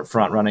 people start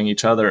front running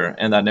each other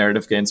and that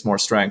narrative gains more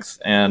strength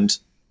and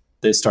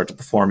they start to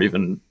perform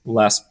even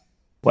less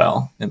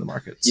well in the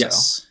market.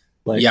 Yes.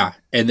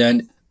 And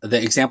then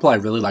the example I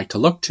really like to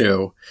look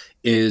to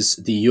is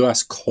the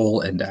U.S.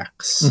 coal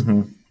index.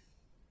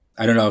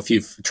 I don't know if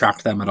you've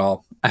tracked them at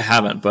all. I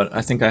haven't, but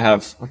I think I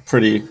have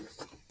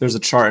there's a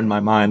chart in my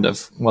mind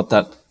of what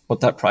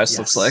that price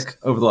looks like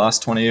over the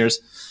last 20 years.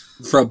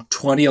 from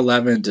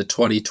 2011 to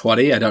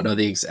 2020, I don't know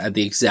the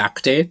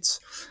exact dates,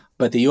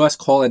 but the U.S.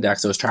 coal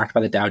index that was tracked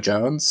by the Dow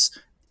Jones,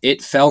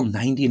 it fell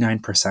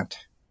 99%.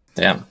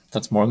 Damn,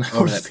 that's more than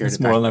over that period. That's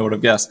more than I would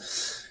have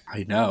guessed.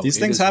 I know. These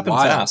things happen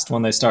fast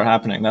when they start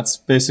happening. That's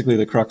basically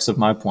the crux of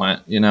my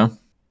point, you know?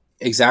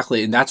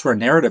 Exactly. And that's where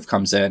narrative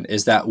comes in,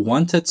 is that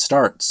once it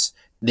starts,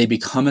 they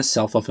become a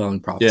self-fulfilling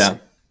prophecy. Yeah.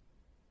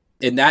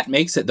 And that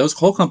makes it, those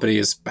coal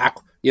companies back,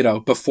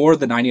 before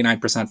the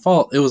 99%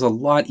 fall, it was a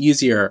lot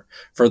easier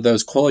for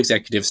those coal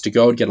executives to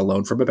go and get a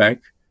loan from a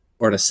bank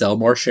or to sell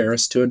more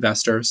shares to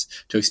investors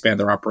to expand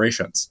their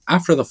operations.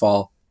 After the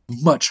fall,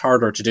 much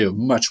harder to do,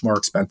 much more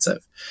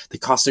expensive. The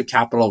cost of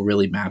capital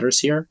really matters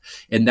here.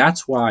 And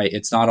that's why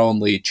it's not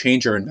only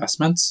change your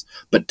investments,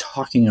 but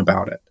talking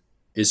about it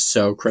is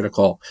so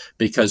critical,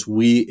 because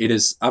it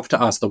is up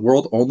to us. The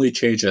world only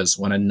changes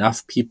when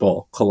enough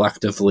people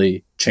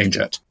collectively change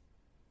it.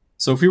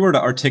 So if we were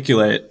to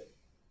articulate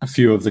a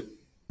few of the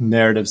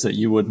narratives that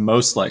you would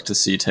most like to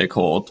see take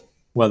hold,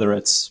 whether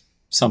it's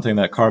something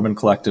that Carbon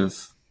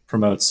Collective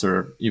promotes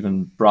or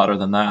even broader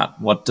than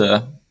that, what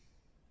do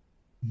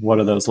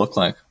those look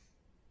like?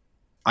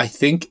 I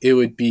think it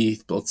would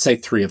be, let's say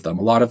 3 of them,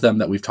 a lot of them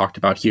that we've talked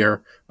about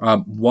here.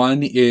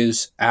 One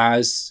is,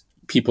 as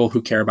people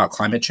who care about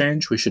climate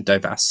change, we should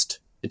divest.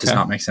 It does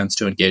not make sense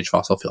to engage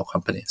fossil fuel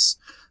companies.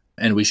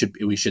 And we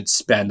should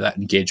spend that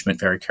engagement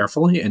very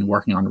carefully in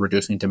working on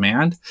reducing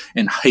demand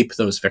and hype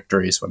those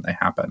victories when they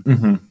happen.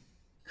 Mm-hmm.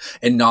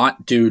 And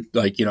not do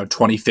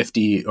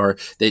 2050, or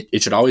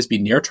it should always be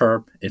near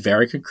term and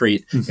very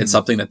concrete. Mm-hmm. It's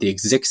something that the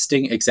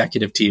existing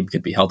executive team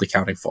could be held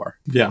accounting for.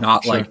 Yeah,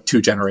 not sure. Like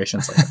 2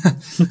 generations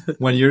later.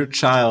 When your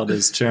child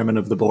is chairman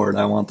of the board,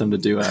 I want them to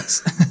do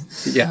X.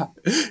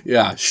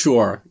 Yeah,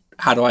 sure.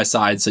 How do I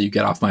sign so you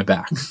get off my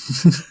back?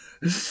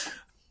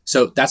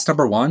 So that's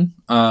number 1.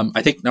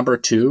 I think number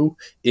 2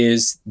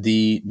 is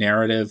the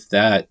narrative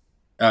that,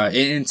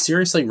 in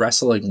seriously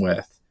wrestling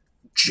with,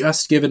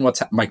 just given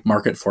what's like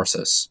market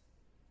forces,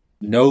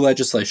 no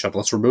legislation.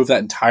 Let's remove that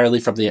entirely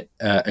from the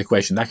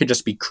equation. That could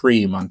just be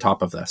cream on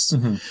top of this.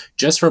 Mm-hmm.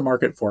 Just for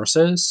market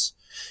forces,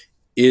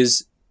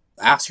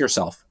 ask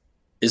yourself,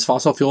 is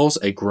fossil fuels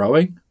a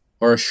growing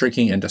or a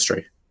shrinking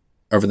industry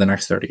over the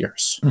next 30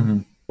 years? Mm-hmm.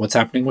 What's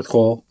happening with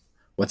coal?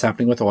 What's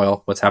happening with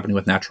oil? What's happening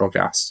with natural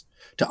gas?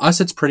 To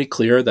us, it's pretty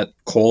clear that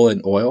coal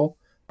and oil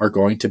are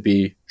going to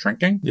be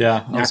shrinking.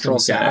 Yeah, natural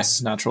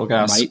gas,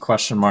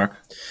 question mark.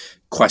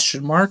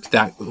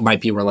 That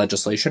might be where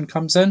legislation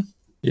comes in.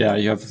 Yeah,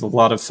 you have a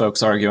lot of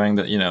folks arguing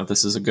that,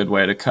 this is a good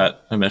way to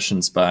cut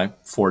emissions by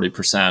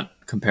 40%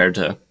 compared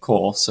to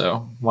coal.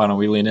 So why don't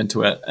we lean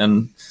into it?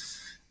 And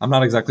I'm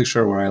not exactly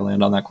sure where I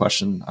land on that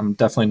question. I'm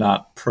definitely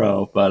not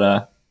pro,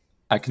 but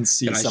I can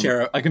see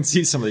I can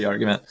see some of the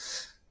argument.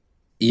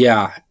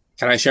 Yeah.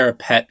 Can I share a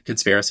pet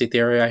conspiracy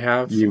theory I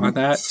have on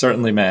that?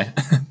 Certainly may.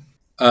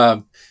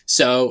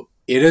 So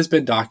it has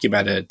been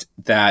documented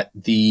that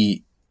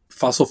the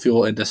fossil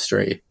fuel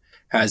industry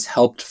has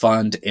helped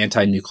fund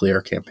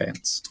anti-nuclear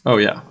campaigns. Oh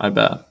yeah, I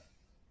bet.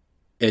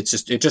 It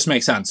just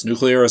makes sense.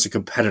 Nuclear is a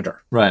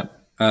competitor, right?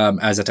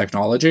 As a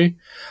technology.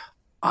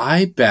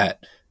 I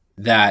bet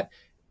that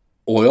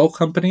oil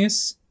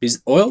companies,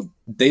 because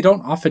they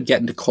don't often get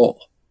into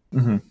coal,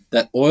 mm-hmm.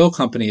 that oil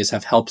companies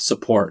have helped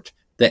support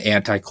the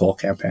anti-coal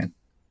campaign.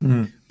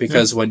 Mm-hmm.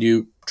 Because when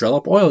you drill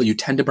up oil, you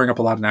tend to bring up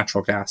a lot of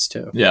natural gas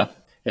too. Yeah.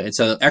 And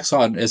so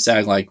Exxon is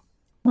saying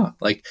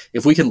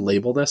if we can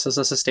label this as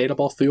a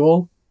sustainable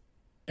fuel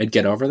and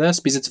get over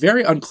this, because it's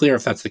very unclear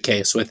if that's the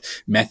case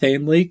with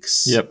methane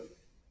leaks. Yep.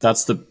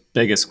 That's the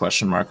biggest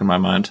question mark in my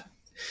mind.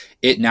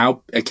 It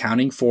now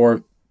accounting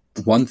for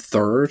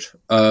 1/3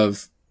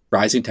 of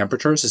rising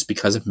temperatures is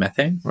because of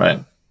methane.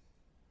 Right.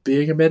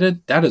 Being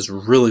emitted. That is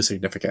really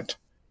significant.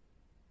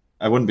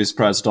 I wouldn't be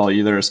surprised at all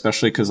either,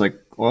 especially because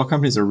oil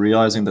companies are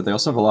realizing that they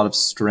also have a lot of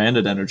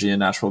stranded energy in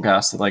natural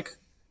gas that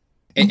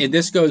and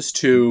this goes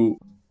to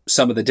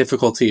some of the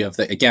difficulty of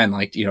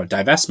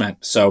divestment.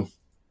 So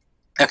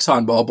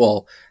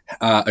ExxonMobil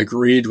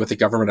agreed with the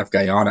government of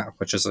Guyana,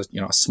 which is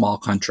a small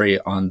country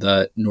on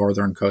the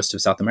northern coast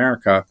of South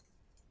America,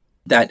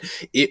 that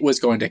it was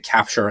going to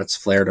capture its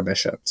flared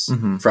emissions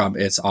mm-hmm. from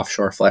its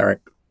offshore flaring.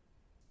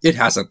 It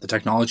hasn't. The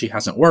technology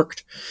hasn't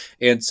worked.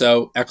 And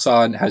so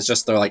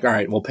Exxon they're like, all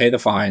right, we'll pay the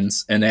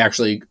fines. And they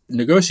actually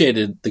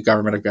negotiated the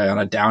government of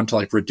Guyana down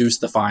to reduce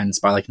the fines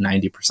by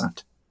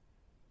 90%.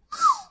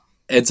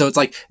 And so it's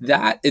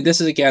that, and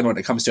this is again, when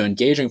it comes to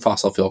engaging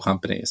fossil fuel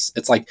companies,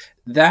 it's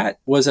that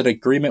was an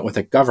agreement with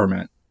a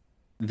government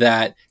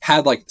that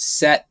had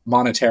set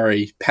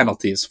monetary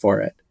penalties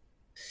for it.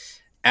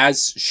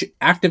 As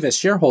activist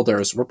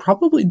shareholders, we're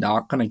probably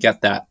not going to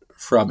get that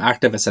from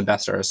activist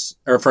investors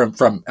or from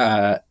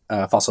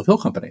fossil fuel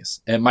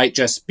companies. It might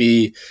just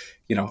be,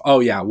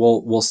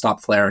 we'll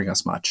stop flaring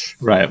as much.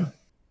 Right.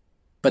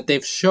 But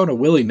they've shown a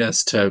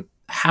willingness to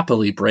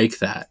happily break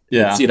that.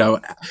 Yeah.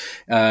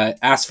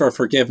 Ask for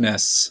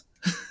forgiveness.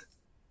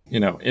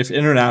 If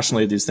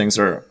internationally these things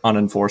are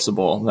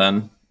unenforceable,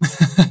 then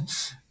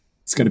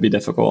it's going to be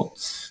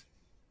difficult.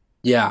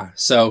 Yeah.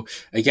 So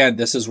again,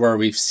 this is where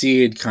we've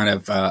seen kind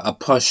of a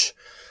push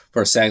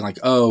for saying like,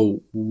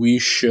 oh, we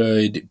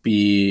should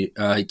be,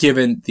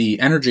 given the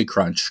energy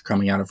crunch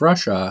coming out of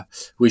Russia,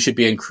 we should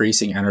be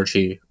increasing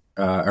energy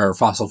or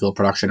fossil fuel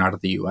production out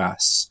of the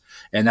U.S.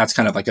 And that's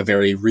kind of like a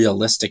very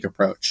realistic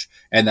approach.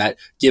 And that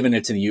given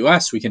it's in the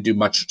U.S., we can do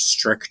much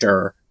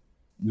stricter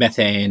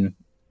methane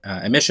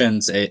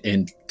emissions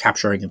in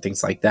capturing and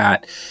things like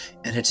that.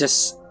 And it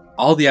just,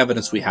 all the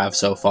evidence we have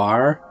so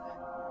far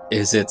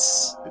is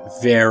it's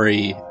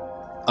very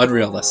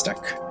unrealistic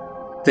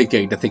to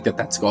think that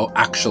that's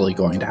actually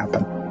going to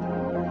happen.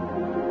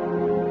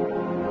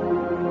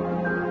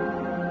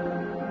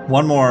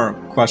 One more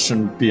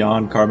question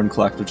beyond carbon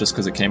collective, just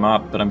because it came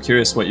up, but I'm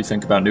curious what you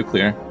think about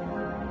nuclear.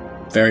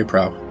 Very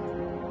pro.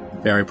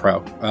 Very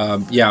pro.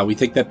 Yeah, we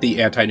think that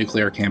the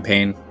anti-nuclear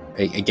campaign,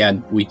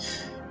 again, we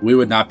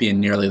would not be in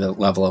nearly the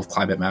level of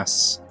climate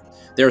mess.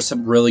 There are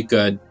some really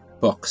good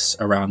books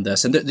around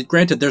this. And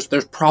granted,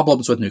 there's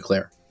problems with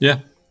nuclear. Yeah,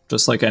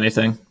 just like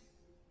anything.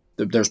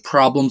 There's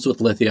problems with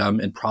lithium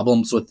and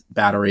problems with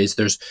batteries.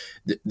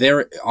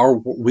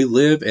 We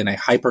live in a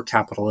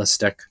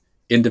hyper-capitalistic,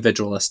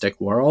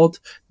 individualistic world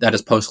that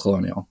is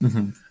post-colonial.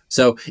 Mm-hmm.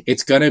 So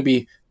it's going to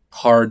be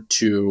hard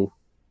to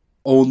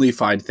only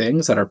find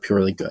things that are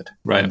purely good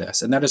in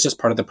this. And that is just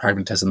part of the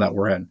pragmatism that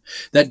we're in.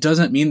 That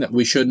doesn't mean that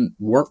we shouldn't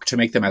work to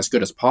make them as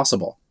good as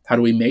possible. How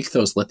do we make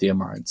those lithium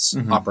mines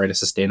operate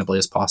as sustainably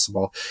as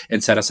possible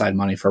and set aside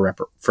money for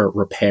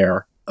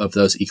repair of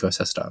those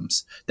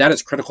ecosystems? That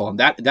is critical. And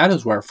that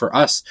is where, for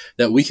us,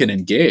 that we can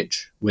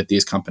engage with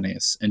these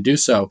companies and do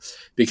so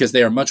because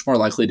they are much more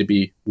likely to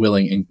be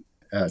willing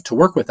to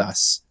work with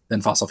us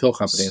than fossil fuel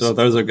companies. So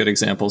those are good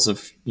examples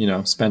of,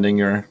 spending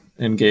your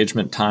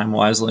engagement time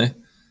wisely.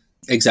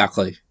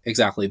 Exactly.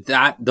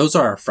 Those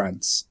are our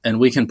friends, and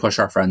we can push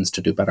our friends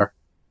to do better.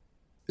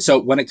 So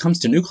when it comes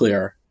to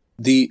nuclear,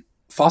 the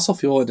fossil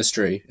fuel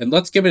industry, and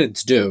let's give it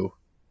its due,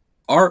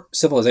 our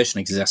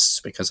civilization exists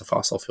because of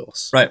fossil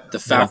fuels. Right. The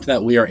fact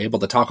that we are able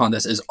to talk on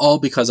this is all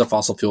because of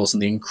fossil fuels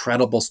and the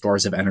incredible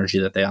stores of energy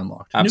that they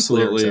unlocked.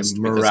 Absolutely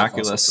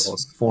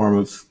miraculous form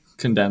of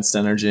condensed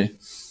energy.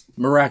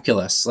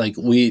 Miraculous. Like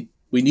we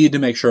need to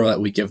make sure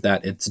that we give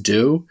that its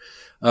due,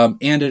 and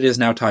it is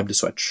now time to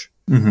switch.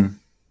 Mm-hmm.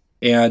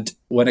 And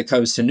when it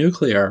comes to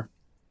nuclear,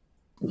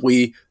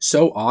 we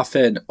so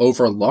often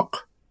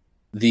overlook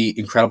the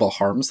incredible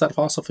harms that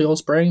fossil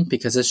fuels bring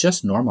because it's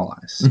just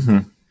normalized.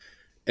 Mm-hmm.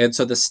 And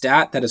so the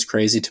stat that is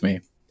crazy to me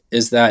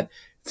is that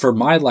for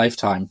my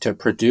lifetime to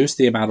produce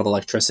the amount of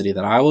electricity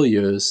that I will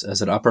use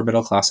as an upper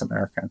middle class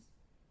American,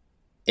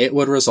 it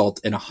would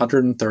result in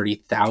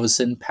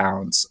 130,000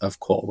 pounds of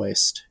coal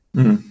waste.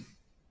 Mm-hmm.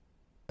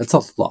 That's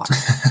a lot.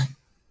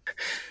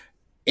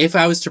 If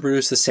I was to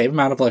produce the same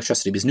amount of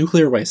electricity, because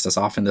nuclear waste is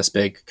often this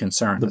big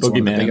concern. It's one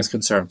of the biggest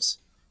concerns.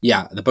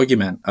 Yeah, the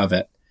boogeyman of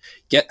it.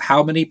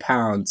 How many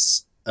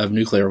pounds of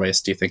nuclear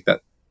waste do you think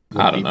that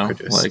would be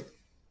produced? Like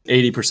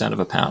 80% of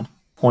a pound.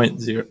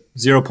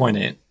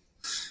 0.8.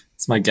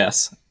 It's my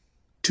guess.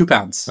 2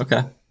 pounds.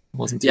 Okay.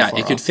 Wasn't too far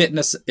it could fit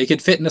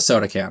in a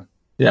soda can.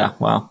 Yeah,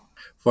 wow.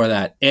 For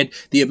that. And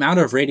the amount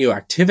of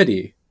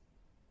radioactivity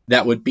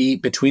that would be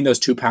between those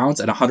 2 pounds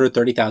and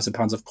 130,000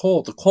 pounds of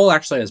coal. The coal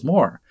actually has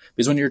more.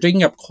 Because when you're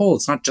digging up coal,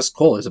 it's not just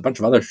coal. There's a bunch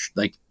of other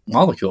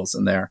molecules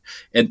in there.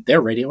 And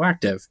they're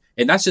radioactive.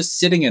 And that's just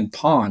sitting in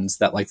ponds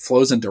that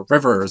flows into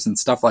rivers and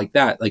stuff like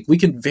that. We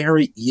can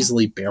very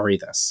easily bury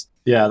this.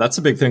 Yeah, that's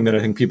a big thing that I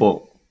think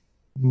people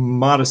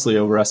modestly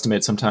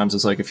overestimate sometimes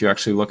is if you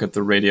actually look at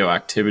the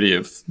radioactivity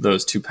of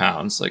those 2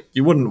 pounds,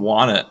 you wouldn't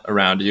want it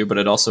around you, but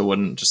it also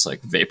wouldn't just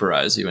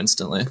vaporize you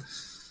instantly.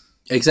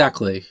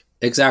 Exactly.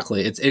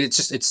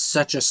 It's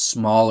such a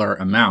smaller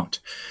amount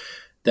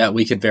that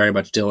we could very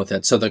much deal with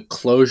it. So the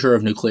closure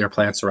of nuclear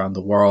plants around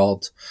the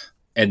world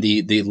and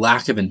the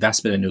lack of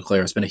investment in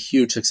nuclear has been a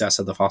huge success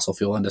of the fossil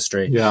fuel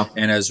industry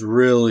and has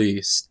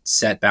really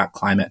set back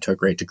climate to a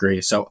great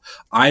degree. So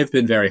I've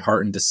been very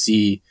heartened to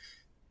see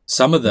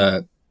some of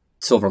the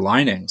silver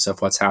linings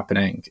of what's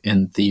happening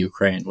in the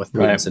Ukraine with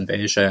Putin's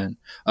invasion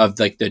of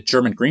the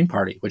German Green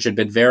Party, which had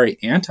been very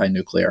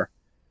anti-nuclear,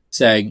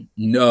 saying,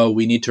 no,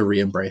 we need to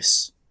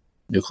re-embrace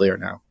nuclear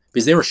now.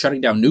 Because they were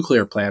shutting down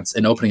nuclear plants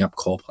and opening up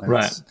coal plants.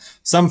 Right.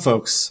 Some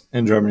folks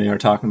in Germany are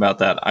talking about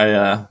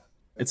that.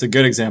 It's a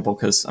good example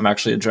because I'm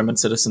actually a German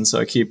citizen, so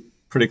I keep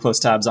pretty close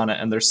tabs on it.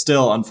 And they're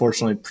still,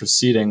 unfortunately,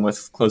 proceeding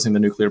with closing the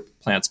nuclear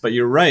plants. But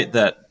you're right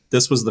that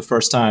this was the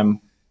first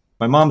time.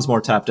 My mom's more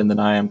tapped in than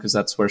I am because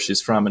that's where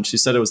she's from. And she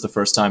said it was the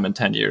first time in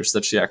 10 years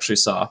that she actually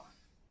saw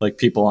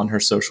people on her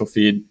social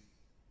feed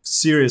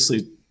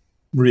seriously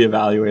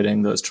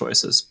reevaluating those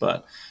choices.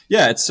 But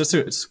yeah, it's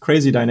a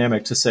crazy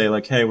dynamic to say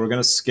hey, we're going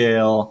to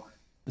scale,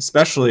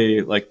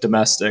 especially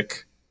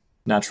domestic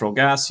natural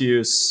gas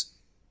use,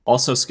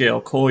 also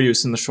scale coal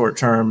use in the short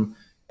term.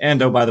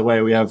 And oh, by the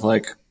way, we have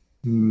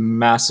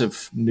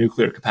massive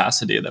nuclear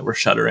capacity that we're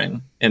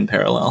shuttering in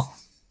parallel.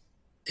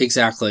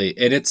 Exactly.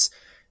 And it's,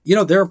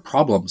 there are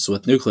problems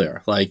with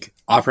nuclear.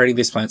 Operating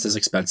these plants is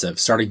expensive.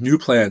 Starting new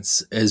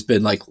plants has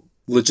been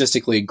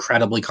logistically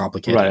incredibly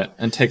complicated. Right.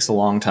 And takes a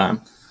long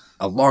time.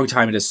 A long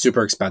time. It is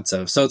super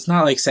expensive. So it's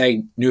not like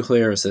saying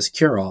nuclear is this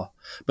cure-all,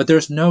 but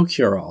there's no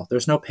cure-all.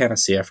 There's no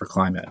panacea for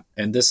climate.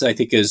 And this, I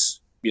think, is,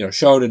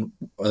 shown in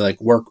like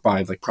work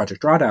by like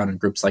Project Drawdown and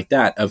groups like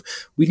that of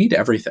we need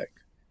everything.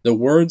 The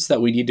words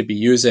that we need to be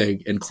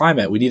using in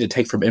climate, we need to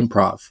take from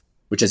improv,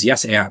 which is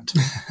yes and.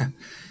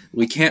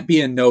 We can't be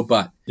in no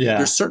but. Yeah.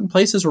 There's certain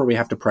places where we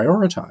have to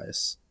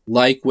prioritize,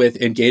 like with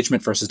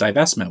engagement versus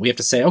divestment. We have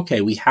to say, okay,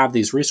 we have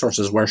these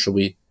resources. Where should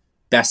we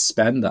best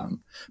spend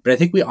them? But I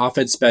think we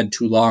often spend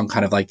too long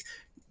kind of like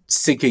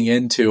sinking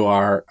into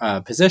our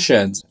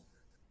positions.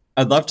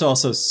 I'd love to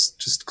also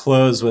just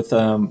close with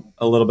a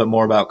little bit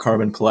more about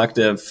Carbon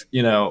Collective.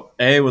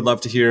 Would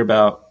love to hear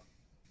about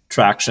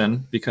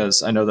traction,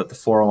 because I know that the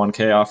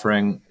 401k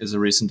offering is a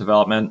recent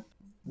development.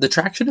 The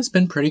traction has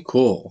been pretty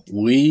cool.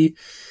 We're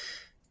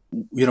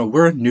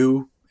a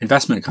new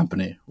investment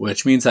company,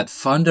 which means that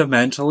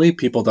fundamentally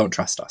people don't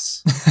trust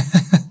us.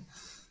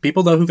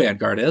 People know who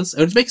Vanguard is.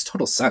 It makes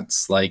total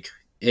sense.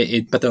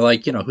 But they're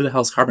like, who the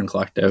hell is Carbon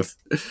Collective?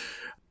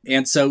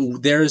 And so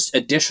there's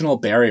additional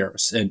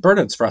barriers and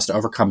burdens for us to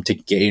overcome to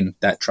gain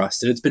that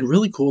trust. And it's been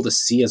really cool to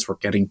see as we're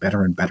getting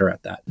better and better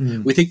at that.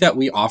 Mm. We think that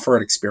we offer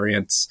an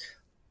experience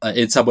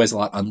in some ways a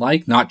lot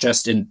unlike, not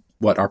just in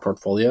what our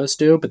portfolios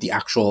do, but the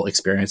actual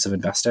experience of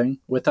investing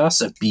with us,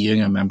 of being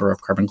a member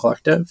of Carbon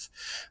Collective.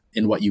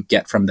 And what you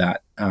get from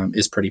that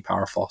is pretty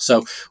powerful.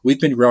 So we've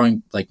been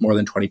growing like more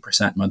than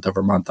 20% month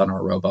over month on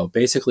our robo,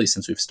 basically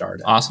since we've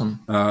started.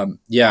 Awesome. And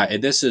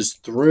this is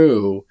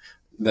through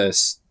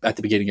this, at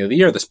the beginning of the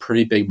year, this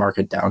pretty big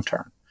market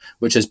downturn,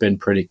 which has been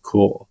pretty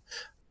cool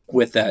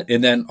with that.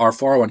 And then our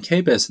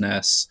 401k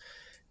business,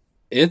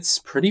 it's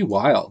pretty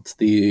wild.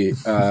 The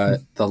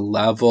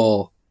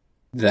level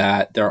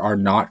that there are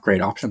not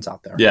great options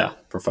out there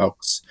for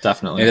folks.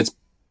 Definitely. And it's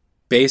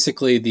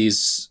basically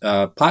these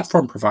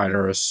platform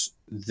providers,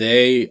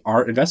 they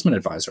are investment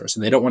advisors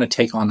and they don't want to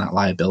take on that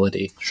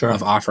liability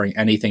of offering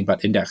anything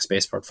but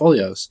index-based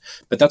portfolios.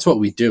 But that's what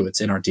we do. It's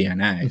in our DNA.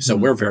 Mm-hmm. So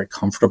we're very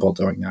comfortable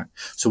doing that.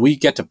 So we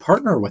get to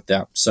partner with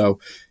them. So,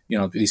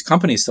 these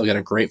companies still get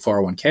a great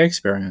 401k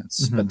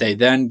experience, but they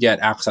then get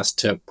access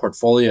to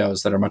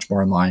portfolios that are much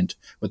more aligned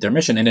with their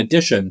mission, in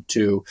addition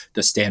to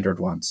the standard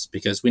ones,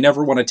 because we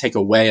never want to take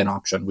away an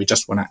option. We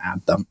just want to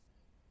add them.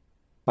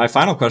 My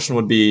final question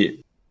would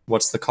be,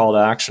 what's the call to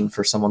action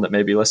for someone that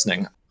may be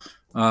listening?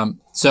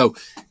 So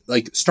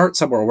start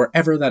somewhere,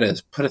 wherever that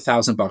is, put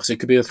 $1,000. It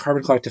could be with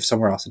Carbon Collective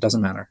somewhere else. It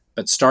doesn't matter,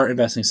 but start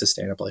investing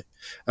sustainably.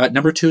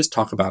 Number 2 is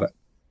talk about it.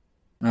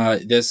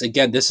 This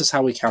is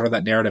how we counter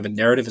that narrative, and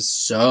narrative is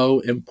so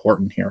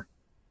important here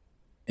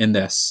in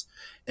this.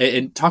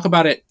 And talk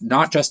about it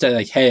not just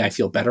at hey, I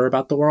feel better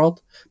about the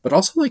world, but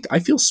also I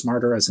feel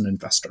smarter as an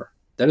investor.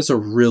 That is a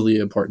really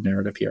important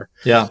narrative here.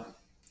 Yeah.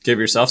 Give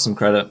yourself some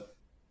credit.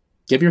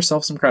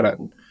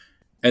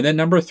 And then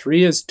number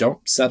 3 is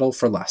don't settle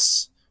for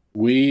less.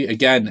 We,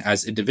 again,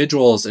 as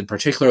individuals, in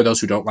particular, those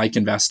who don't like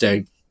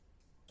investing,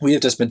 we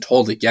have just been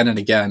told again and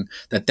again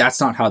that that's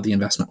not how the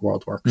investment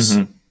world works.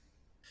 Mm-hmm.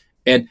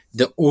 And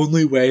the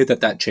only way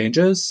that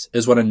changes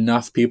is when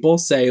enough people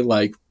say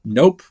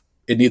nope,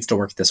 it needs to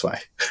work this way.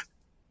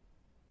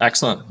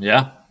 Excellent.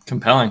 Yeah.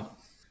 Compelling.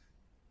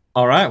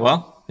 All right.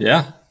 Well,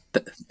 yeah.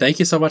 Thank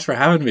you so much for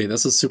having me.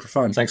 This was super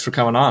fun. Thanks for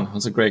coming on. It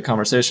was a great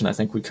conversation. I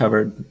think we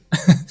covered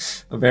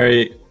a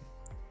very,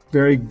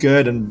 very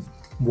good and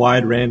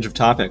wide range of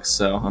topics.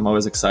 So I'm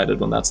always excited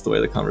when that's the way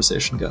the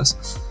conversation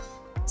goes.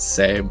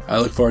 Same. I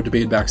look forward to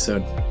being back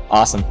soon.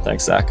 Awesome.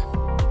 Thanks, Zach.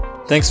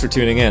 Thanks for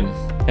tuning in.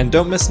 And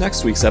don't miss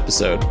next week's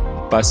episode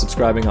by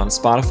subscribing on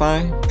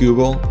Spotify,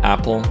 Google,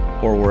 Apple,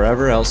 or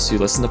wherever else you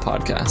listen to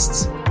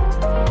podcasts.